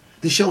Ohtani.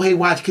 The Shohei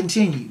watch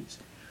continues.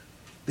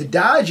 The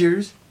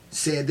Dodgers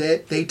said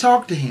that they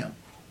talked to him.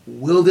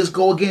 Will this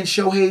go against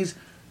Shohei's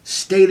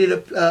stated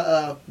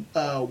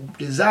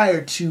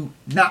desire to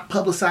not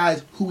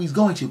publicize who he's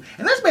going to?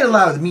 And that's made a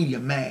lot of the media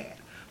mad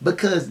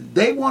because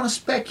they want to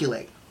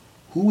speculate.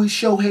 Who is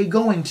Shohei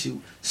going to?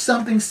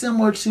 Something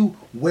similar to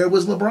where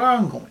was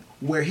LeBron going,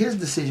 where his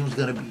decision was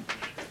going to be.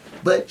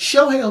 But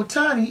Shohei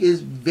Ohtani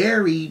is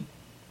very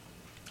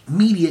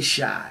media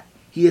shy.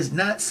 He is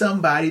not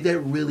somebody that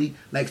really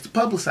likes to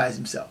publicize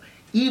himself.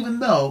 Even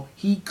though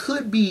he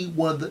could be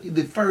one of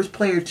the first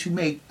player to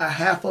make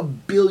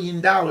 $500 million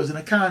in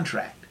a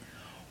contract.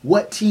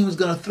 What team is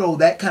going to throw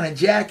that kind of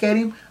jack at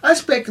him? I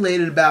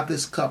speculated about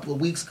this a couple of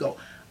weeks ago.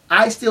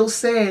 I still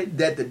said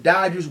that the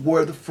Dodgers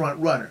were the front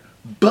runner.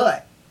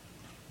 But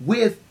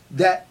with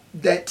that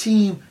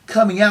team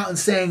coming out and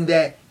saying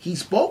that he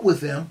spoke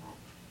with them,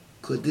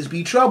 could this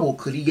be trouble?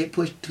 Could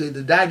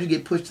the Dodgers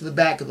get pushed to the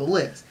back of the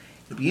list?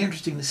 It'll be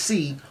interesting to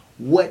see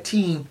what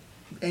teams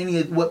that any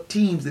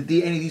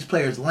of these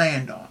players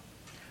land on.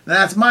 Now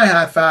that's my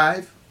high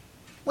five.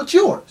 What's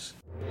yours?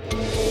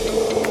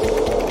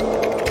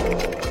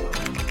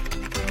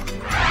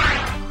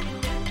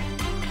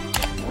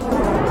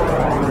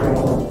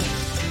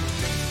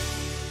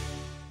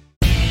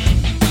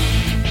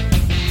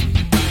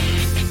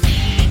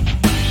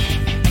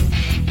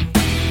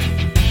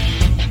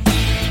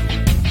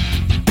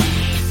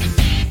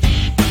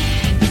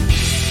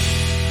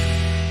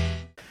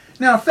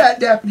 Now, Fat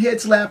Dap and Head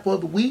Slap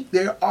of the Week.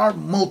 There are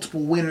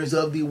multiple winners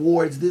of the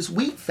awards this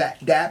week. Fat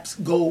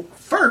Daps go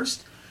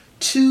first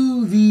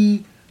to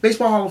the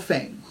Baseball Hall of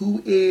Fame,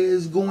 who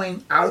is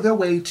going out of their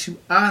way to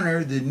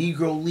honor the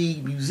Negro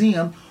League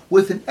Museum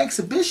with an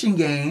exhibition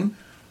game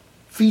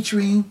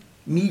featuring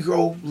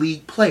Negro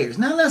League players.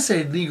 Not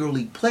necessarily Negro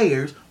League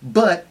players,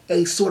 but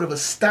a sort of a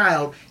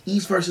styled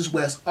East versus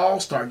West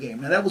All-Star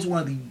game. Now, that was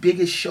one of the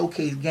biggest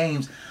showcase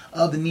games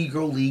of the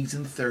Negro Leagues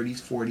in the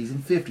 30s, 40s,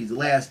 and 50s. The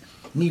last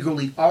Negro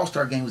League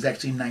All-Star game was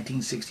actually in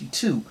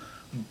 1962.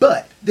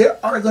 But there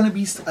are going to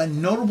be a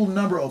notable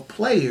number of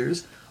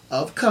players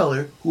of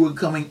color who are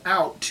coming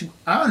out to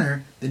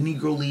honor the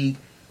Negro League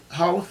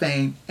Hall of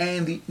Fame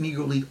and the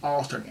Negro League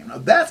All-Star game. Now,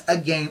 that's a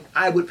game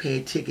I would pay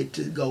a ticket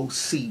to go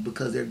see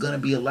because there are going to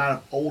be a lot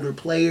of older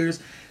players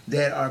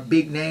that are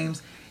big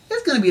names.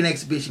 It's going to be an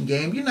exhibition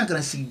game. You're not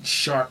going to see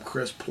sharp,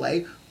 crisp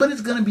play, but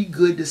it's going to be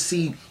good to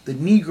see the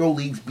Negro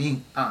Leagues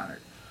being honored.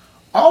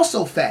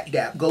 Also, Fat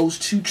Dap goes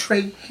to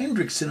Trey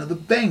Hendrickson of the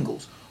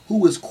Bengals, who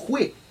was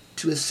quick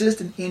to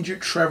assist an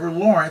injured Trevor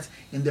Lawrence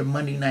in their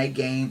Monday night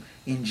game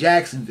in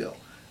Jacksonville.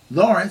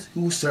 Lawrence,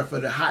 who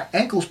suffered a high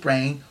ankle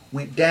sprain,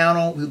 went down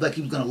on, he looked like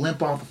he was going to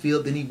limp off the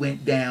field, then he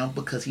went down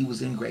because he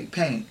was in great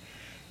pain.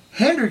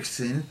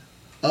 Hendrickson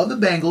of the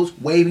Bengals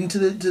waving to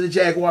the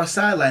Jaguar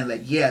sideline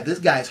like, yeah, this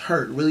guy's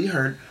hurt, really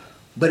hurt.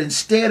 But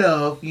instead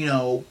of,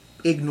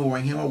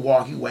 ignoring him or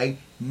walking away,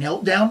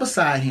 knelt down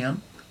beside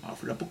him,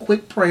 offered up a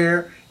quick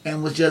prayer,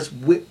 and was just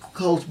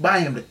close by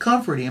him to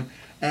comfort him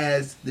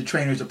as the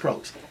trainers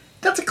approached.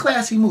 That's a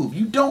classy move.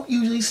 You don't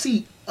usually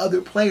see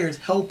other players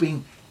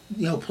helping,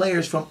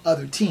 players from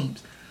other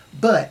teams.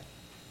 But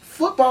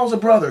football's a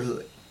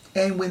brotherhood.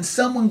 And when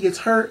someone gets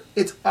hurt,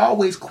 it's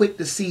always quick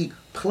to see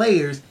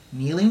players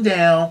kneeling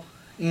down,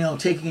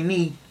 taking a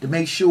knee to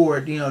make sure,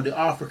 to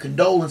offer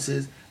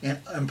condolences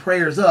and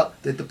prayers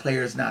up that the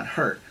player is not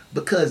hurt.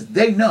 Because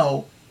they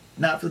know,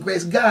 not for the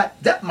grace of God,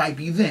 that might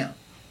be them.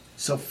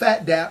 So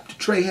Fat Dap to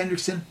Trey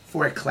Hendrickson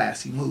for a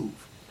classy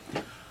move.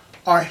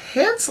 Our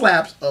head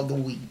slaps of the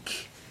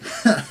week.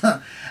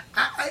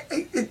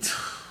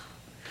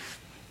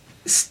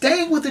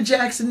 Staying with the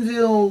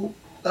Jacksonville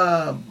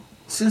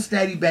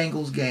Cincinnati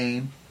Bengals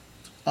game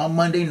on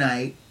Monday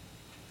night,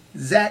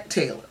 Zach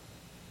Taylor,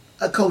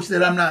 a coach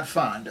that I'm not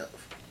fond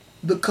of.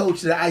 The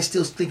coach that I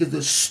still think is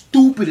the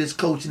stupidest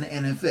coach in the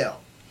NFL.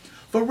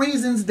 For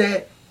reasons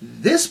that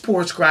this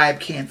poor scribe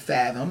can't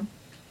fathom,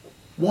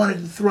 wanted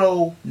to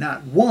throw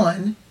not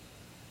one,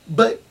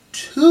 but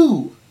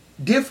two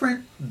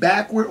different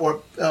backward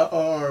or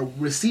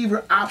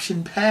receiver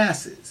option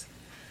passes.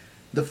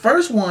 The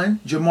first one,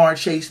 Jamar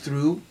Chase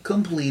threw,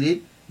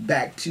 completed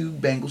back to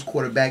Bengals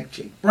quarterback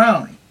Jake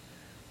Browning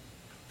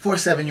for a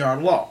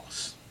 7-yard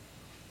loss.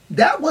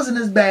 That wasn't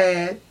as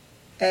bad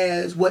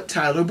as what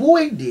Tyler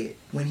Boyd did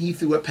when he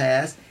threw a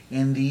pass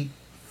in the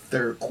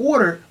third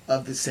quarter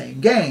of the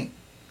same game.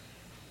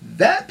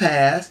 That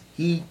pass,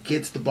 he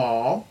gets the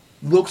ball,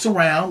 looks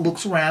around,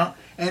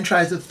 and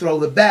tries to throw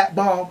the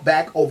ball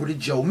back over to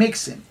Joe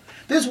Mixon.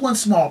 There's one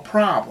small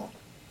problem.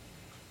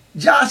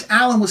 Josh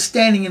Allen was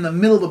standing in the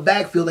middle of the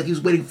backfield like he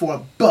was waiting for a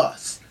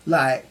bus.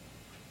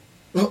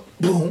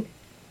 Boom.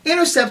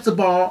 Intercepts the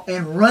ball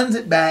and runs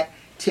it back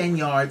 10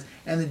 yards,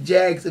 and the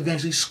Jags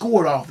eventually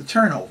scored off the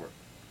turnover.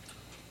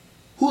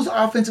 Who's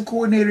the offensive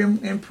coordinator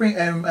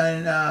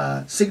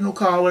and signal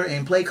caller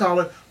and play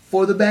caller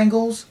for the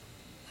Bengals?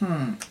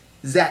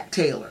 Zach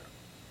Taylor.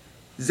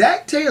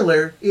 Zach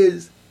Taylor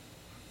is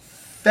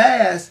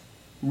fast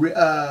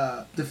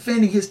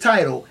defending his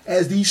title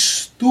as the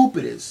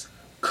stupidest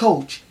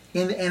coach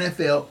in the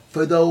NFL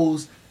for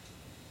those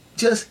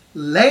just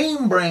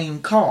lame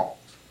brain calls.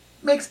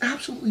 Makes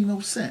absolutely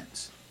no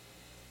sense.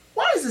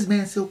 Why is this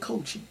man still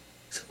coaching?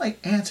 Somebody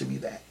answer me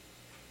that.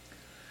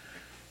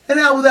 And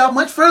now, without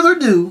much further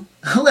ado,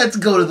 let's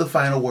go to the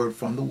final word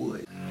from the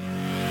Wood.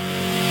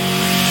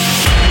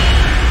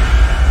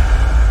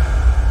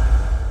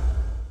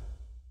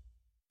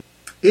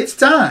 It's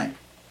time.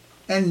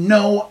 And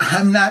no,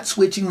 I'm not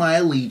switching my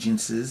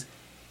allegiances,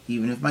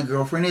 even if my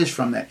girlfriend is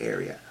from that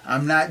area.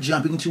 I'm not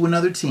jumping to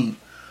another team.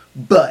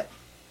 But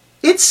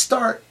damn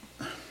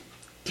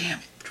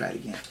it, try it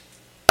again.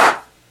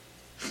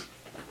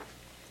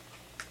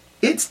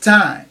 It's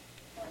time.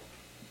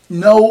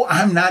 No,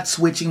 I'm not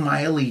switching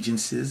my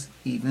allegiances,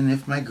 even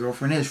if my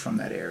girlfriend is from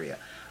that area.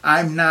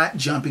 I'm not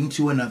jumping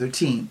to another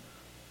team.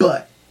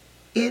 But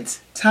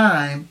it's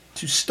time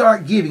to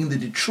start giving the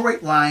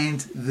Detroit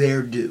Lions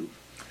their due.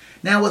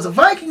 Now, as a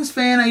Vikings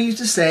fan, I used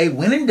to say,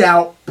 when in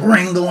doubt,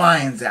 bring the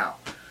Lions out.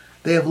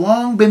 They have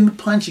long been the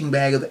punching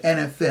bag of the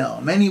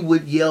NFL. Many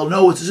would yell,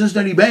 no, it's the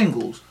Cincinnati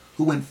Bengals,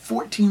 who went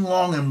 14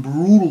 long and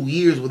brutal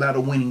years without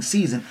a winning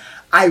season.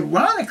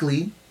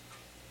 Ironically,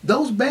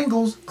 those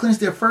Bengals clinched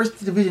their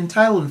first division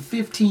title in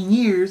 15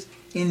 years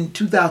in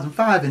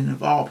 2005 in,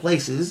 of all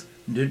places,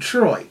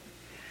 Detroit.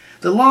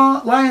 The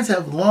Lions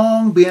have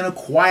long been a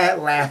quiet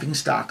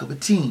laughingstock of a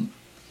team.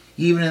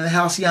 Even in the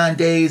halcyon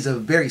days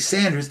of Barry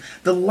Sanders,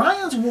 the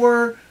Lions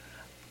were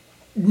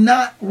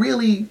not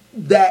really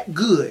that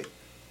good.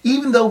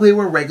 Even though they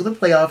were a regular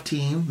playoff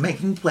team,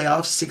 making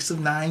playoffs 6 of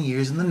 9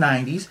 years in the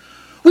 90s,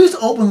 we used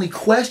to openly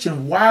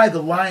question why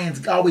the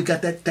Lions always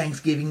got that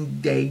Thanksgiving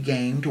Day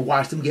game to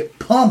watch them get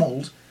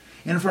pummeled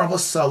in front of a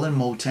sullen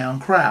Motown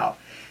crowd.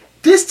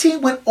 This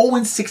team went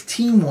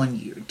 0-16 one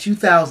year,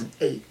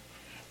 2008,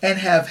 and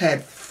have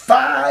had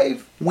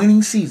 5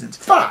 winning seasons.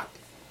 5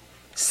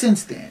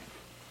 since then.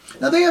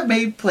 Now, they have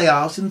made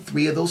playoffs in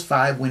 3 of those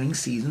 5 winning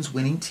seasons,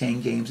 winning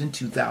 10 games in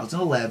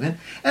 2011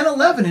 and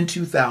 11 in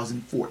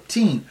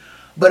 2014.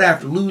 But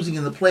after losing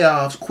in the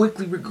playoffs,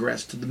 quickly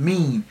regressed to the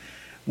mean.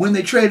 When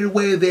they traded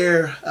away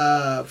their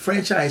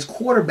franchise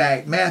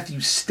quarterback,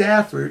 Matthew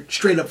Stafford,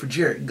 straight up for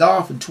Jared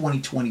Goff in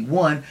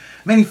 2021,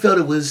 many felt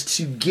it was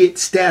to get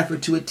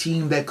Stafford to a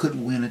team that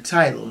could win a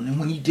title. And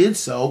when he did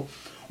so,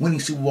 winning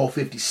Super Bowl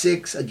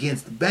 56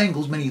 against the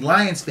Bengals, many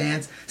Lions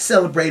fans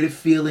celebrated,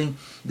 feeling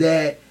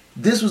that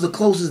this was the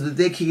closest that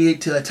they could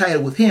get to a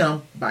title with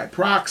him by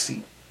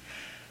proxy.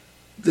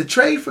 The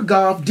trade for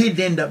Goff did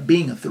end up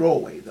being a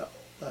throwaway, though.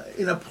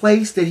 In a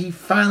place that he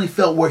finally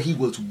felt where he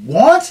was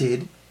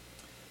wanted,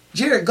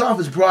 Jared Goff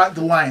has brought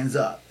the Lions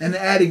up, and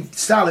adding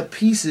solid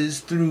pieces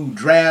through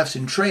drafts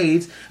and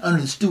trades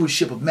under the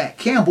stewardship of Matt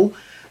Campbell,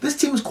 this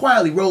team has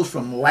quietly rose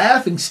from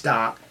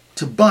laughingstock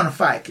to bona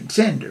fide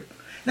contender.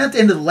 And at the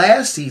end of the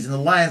last season, the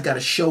Lions got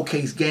a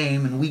showcase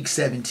game in Week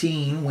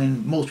 17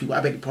 when most people,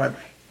 I beg your pardon,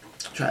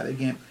 try that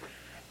again.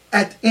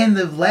 At the end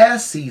of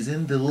last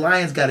season, the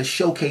Lions got a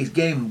showcase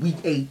game in Week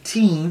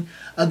 18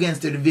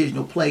 against their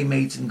divisional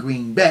playmates in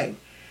Green Bay.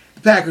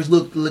 The Packers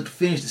looked to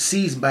finish the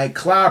season by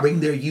clobbering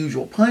their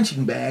usual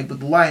punching bag, but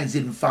the Lions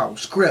didn't follow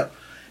script,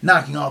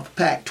 knocking off the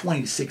Pack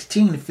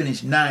 20-16 to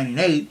finish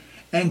 9-8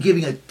 and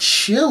giving a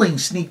chilling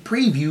sneak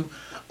preview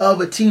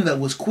of a team that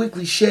was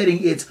quickly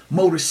shedding its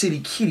Motor City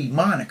Kitty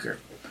moniker.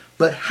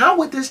 But how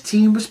would this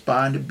team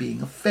respond to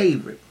being a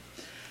favorite?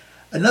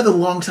 Another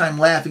longtime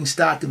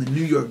laughingstock in the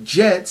New York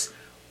Jets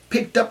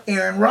picked up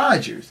Aaron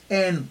Rodgers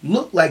and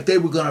looked like they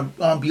were going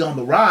to be on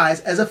the rise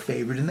as a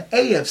favorite in the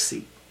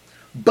AFC.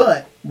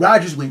 But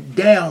Rodgers went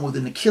down with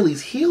an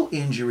Achilles heel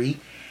injury,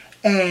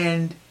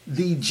 and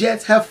the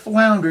Jets have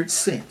floundered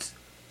since.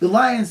 The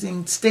Lions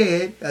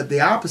instead, the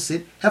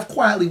opposite, have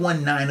quietly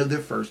won 9 of their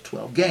first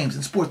 12 games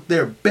and sport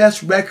their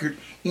best record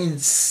in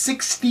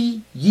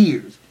 60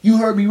 years. You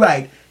heard me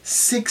right,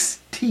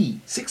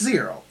 60.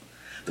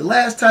 The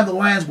last time the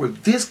Lions were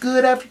this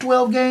good after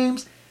 12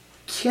 games,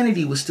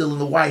 Kennedy was still in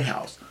the White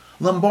House.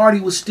 Lombardi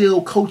was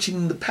still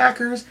coaching the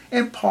Packers,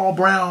 and Paul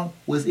Brown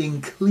was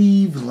in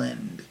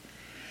Cleveland.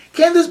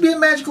 Can this be a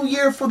magical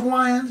year for the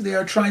Lions? They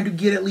are trying to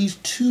get at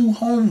least 2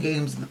 home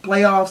games in the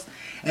playoffs,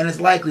 and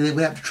it's likely they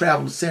would have to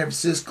travel to San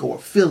Francisco or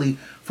Philly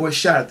for a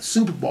shot at the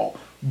Super Bowl.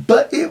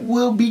 But it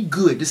will be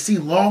good to see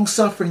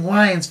long-suffering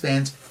Lions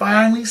fans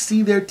finally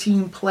see their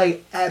team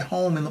play at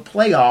home in the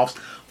playoffs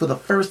for the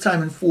first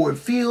time in Ford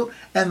Field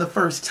and the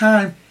first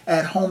time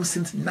at home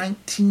since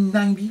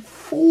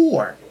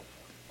 1994.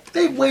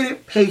 They've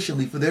waited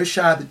patiently for their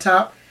shot at the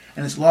top,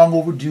 and it's long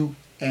overdue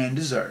and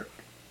deserved.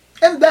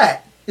 And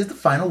that is the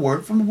final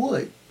word from the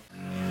Wood.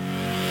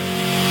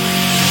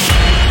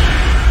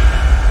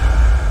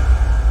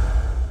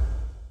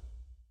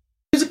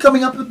 Music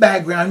coming up in the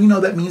background, you know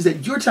that means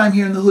that your time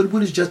here in the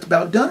Hoodwood is just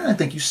about done, and I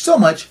thank you so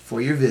much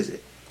for your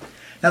visit.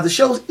 Now, the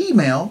show's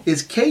email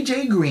is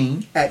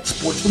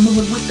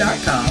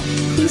kjgreen@sportsfromthehoodwood.com.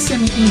 Please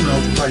send me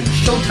emails regarding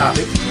show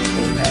topics,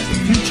 both past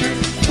and future,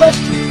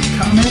 questions,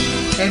 comments,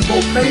 and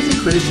both praise and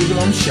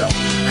criticism on the show.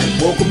 I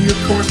welcome your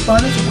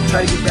correspondence, and we'll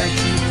try to get back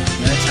to you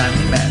in a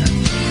timely manner.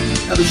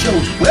 Now, the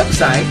show's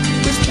website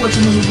is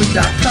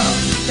sportsfromthehoodwood.com.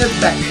 There's a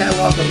back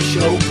catalog of the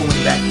show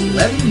going back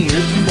 11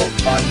 years in both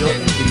audio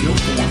and video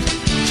forms.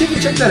 So you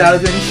can check that out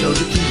if any shows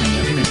that you may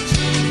have missed.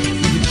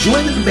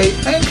 Join the debate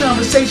and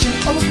conversation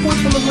on the Sports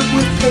from the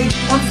Hoodwood page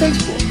on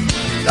Facebook.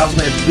 It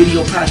also has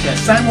video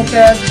podcast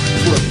simulcast,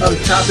 as well as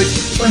other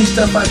topics, funny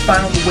stuff I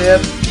find on the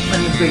web,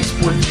 plenty of great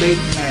sports debate,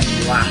 and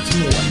lots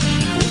more.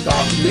 Post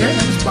often there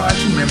and respond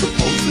to member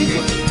posts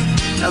frequently.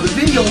 Now, the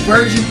video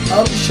version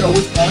of the show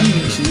is on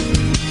YouTube.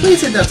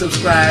 Please hit that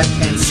subscribe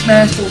and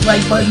smash those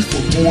like buttons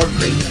for more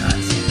great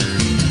content.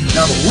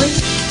 Now, the link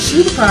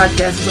to the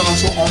podcast is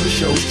also on the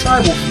show's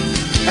tribal feed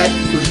at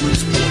Hoodwood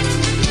Sports.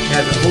 It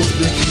has a host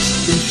of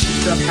interesting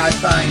stuff I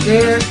find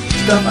there,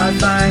 stuff I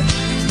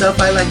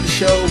like the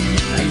show. You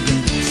can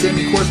send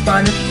me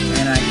correspondence,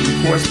 and I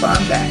can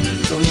correspond back,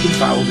 so you can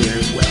follow there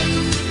as well.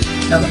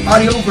 Now, the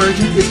audio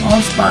version is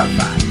on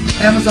Spotify,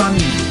 Amazon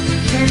Music,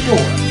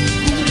 Pandora,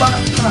 Google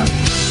Podcast.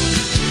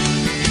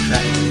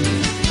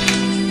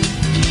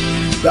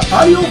 The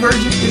audio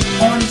version is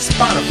on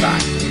Spotify,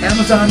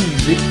 Amazon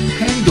Music,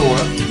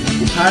 Pandora,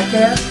 Google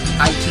Podcasts,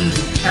 iTunes,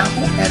 and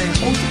Apple, and a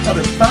host of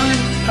other fine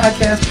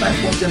podcast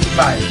platforms and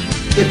providers.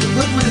 If the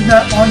Hoodwood is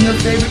not on your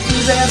favorite,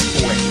 please ask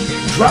for it.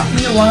 Drop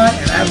me a line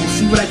and I will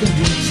see what I can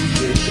do to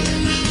get it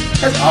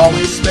there. As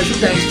always, special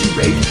thanks to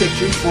Rage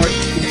Pictures for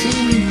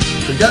continuing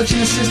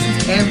production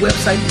assistance and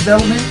website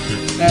development.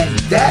 And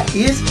that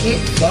is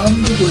it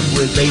from the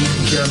Hoodwood, ladies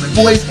and gentlemen,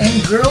 boys and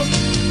girls.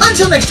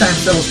 Until next time,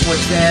 fellow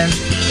sports fans,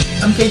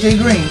 I'm KJ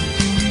Green.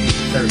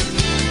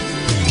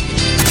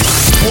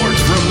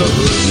 Sports from the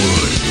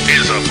Hoodwood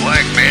is a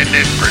Black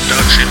Bandit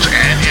Productions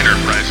and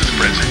Enterprises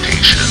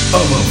presentation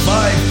of a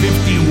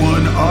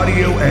 551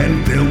 Audio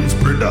and Films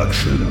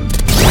production.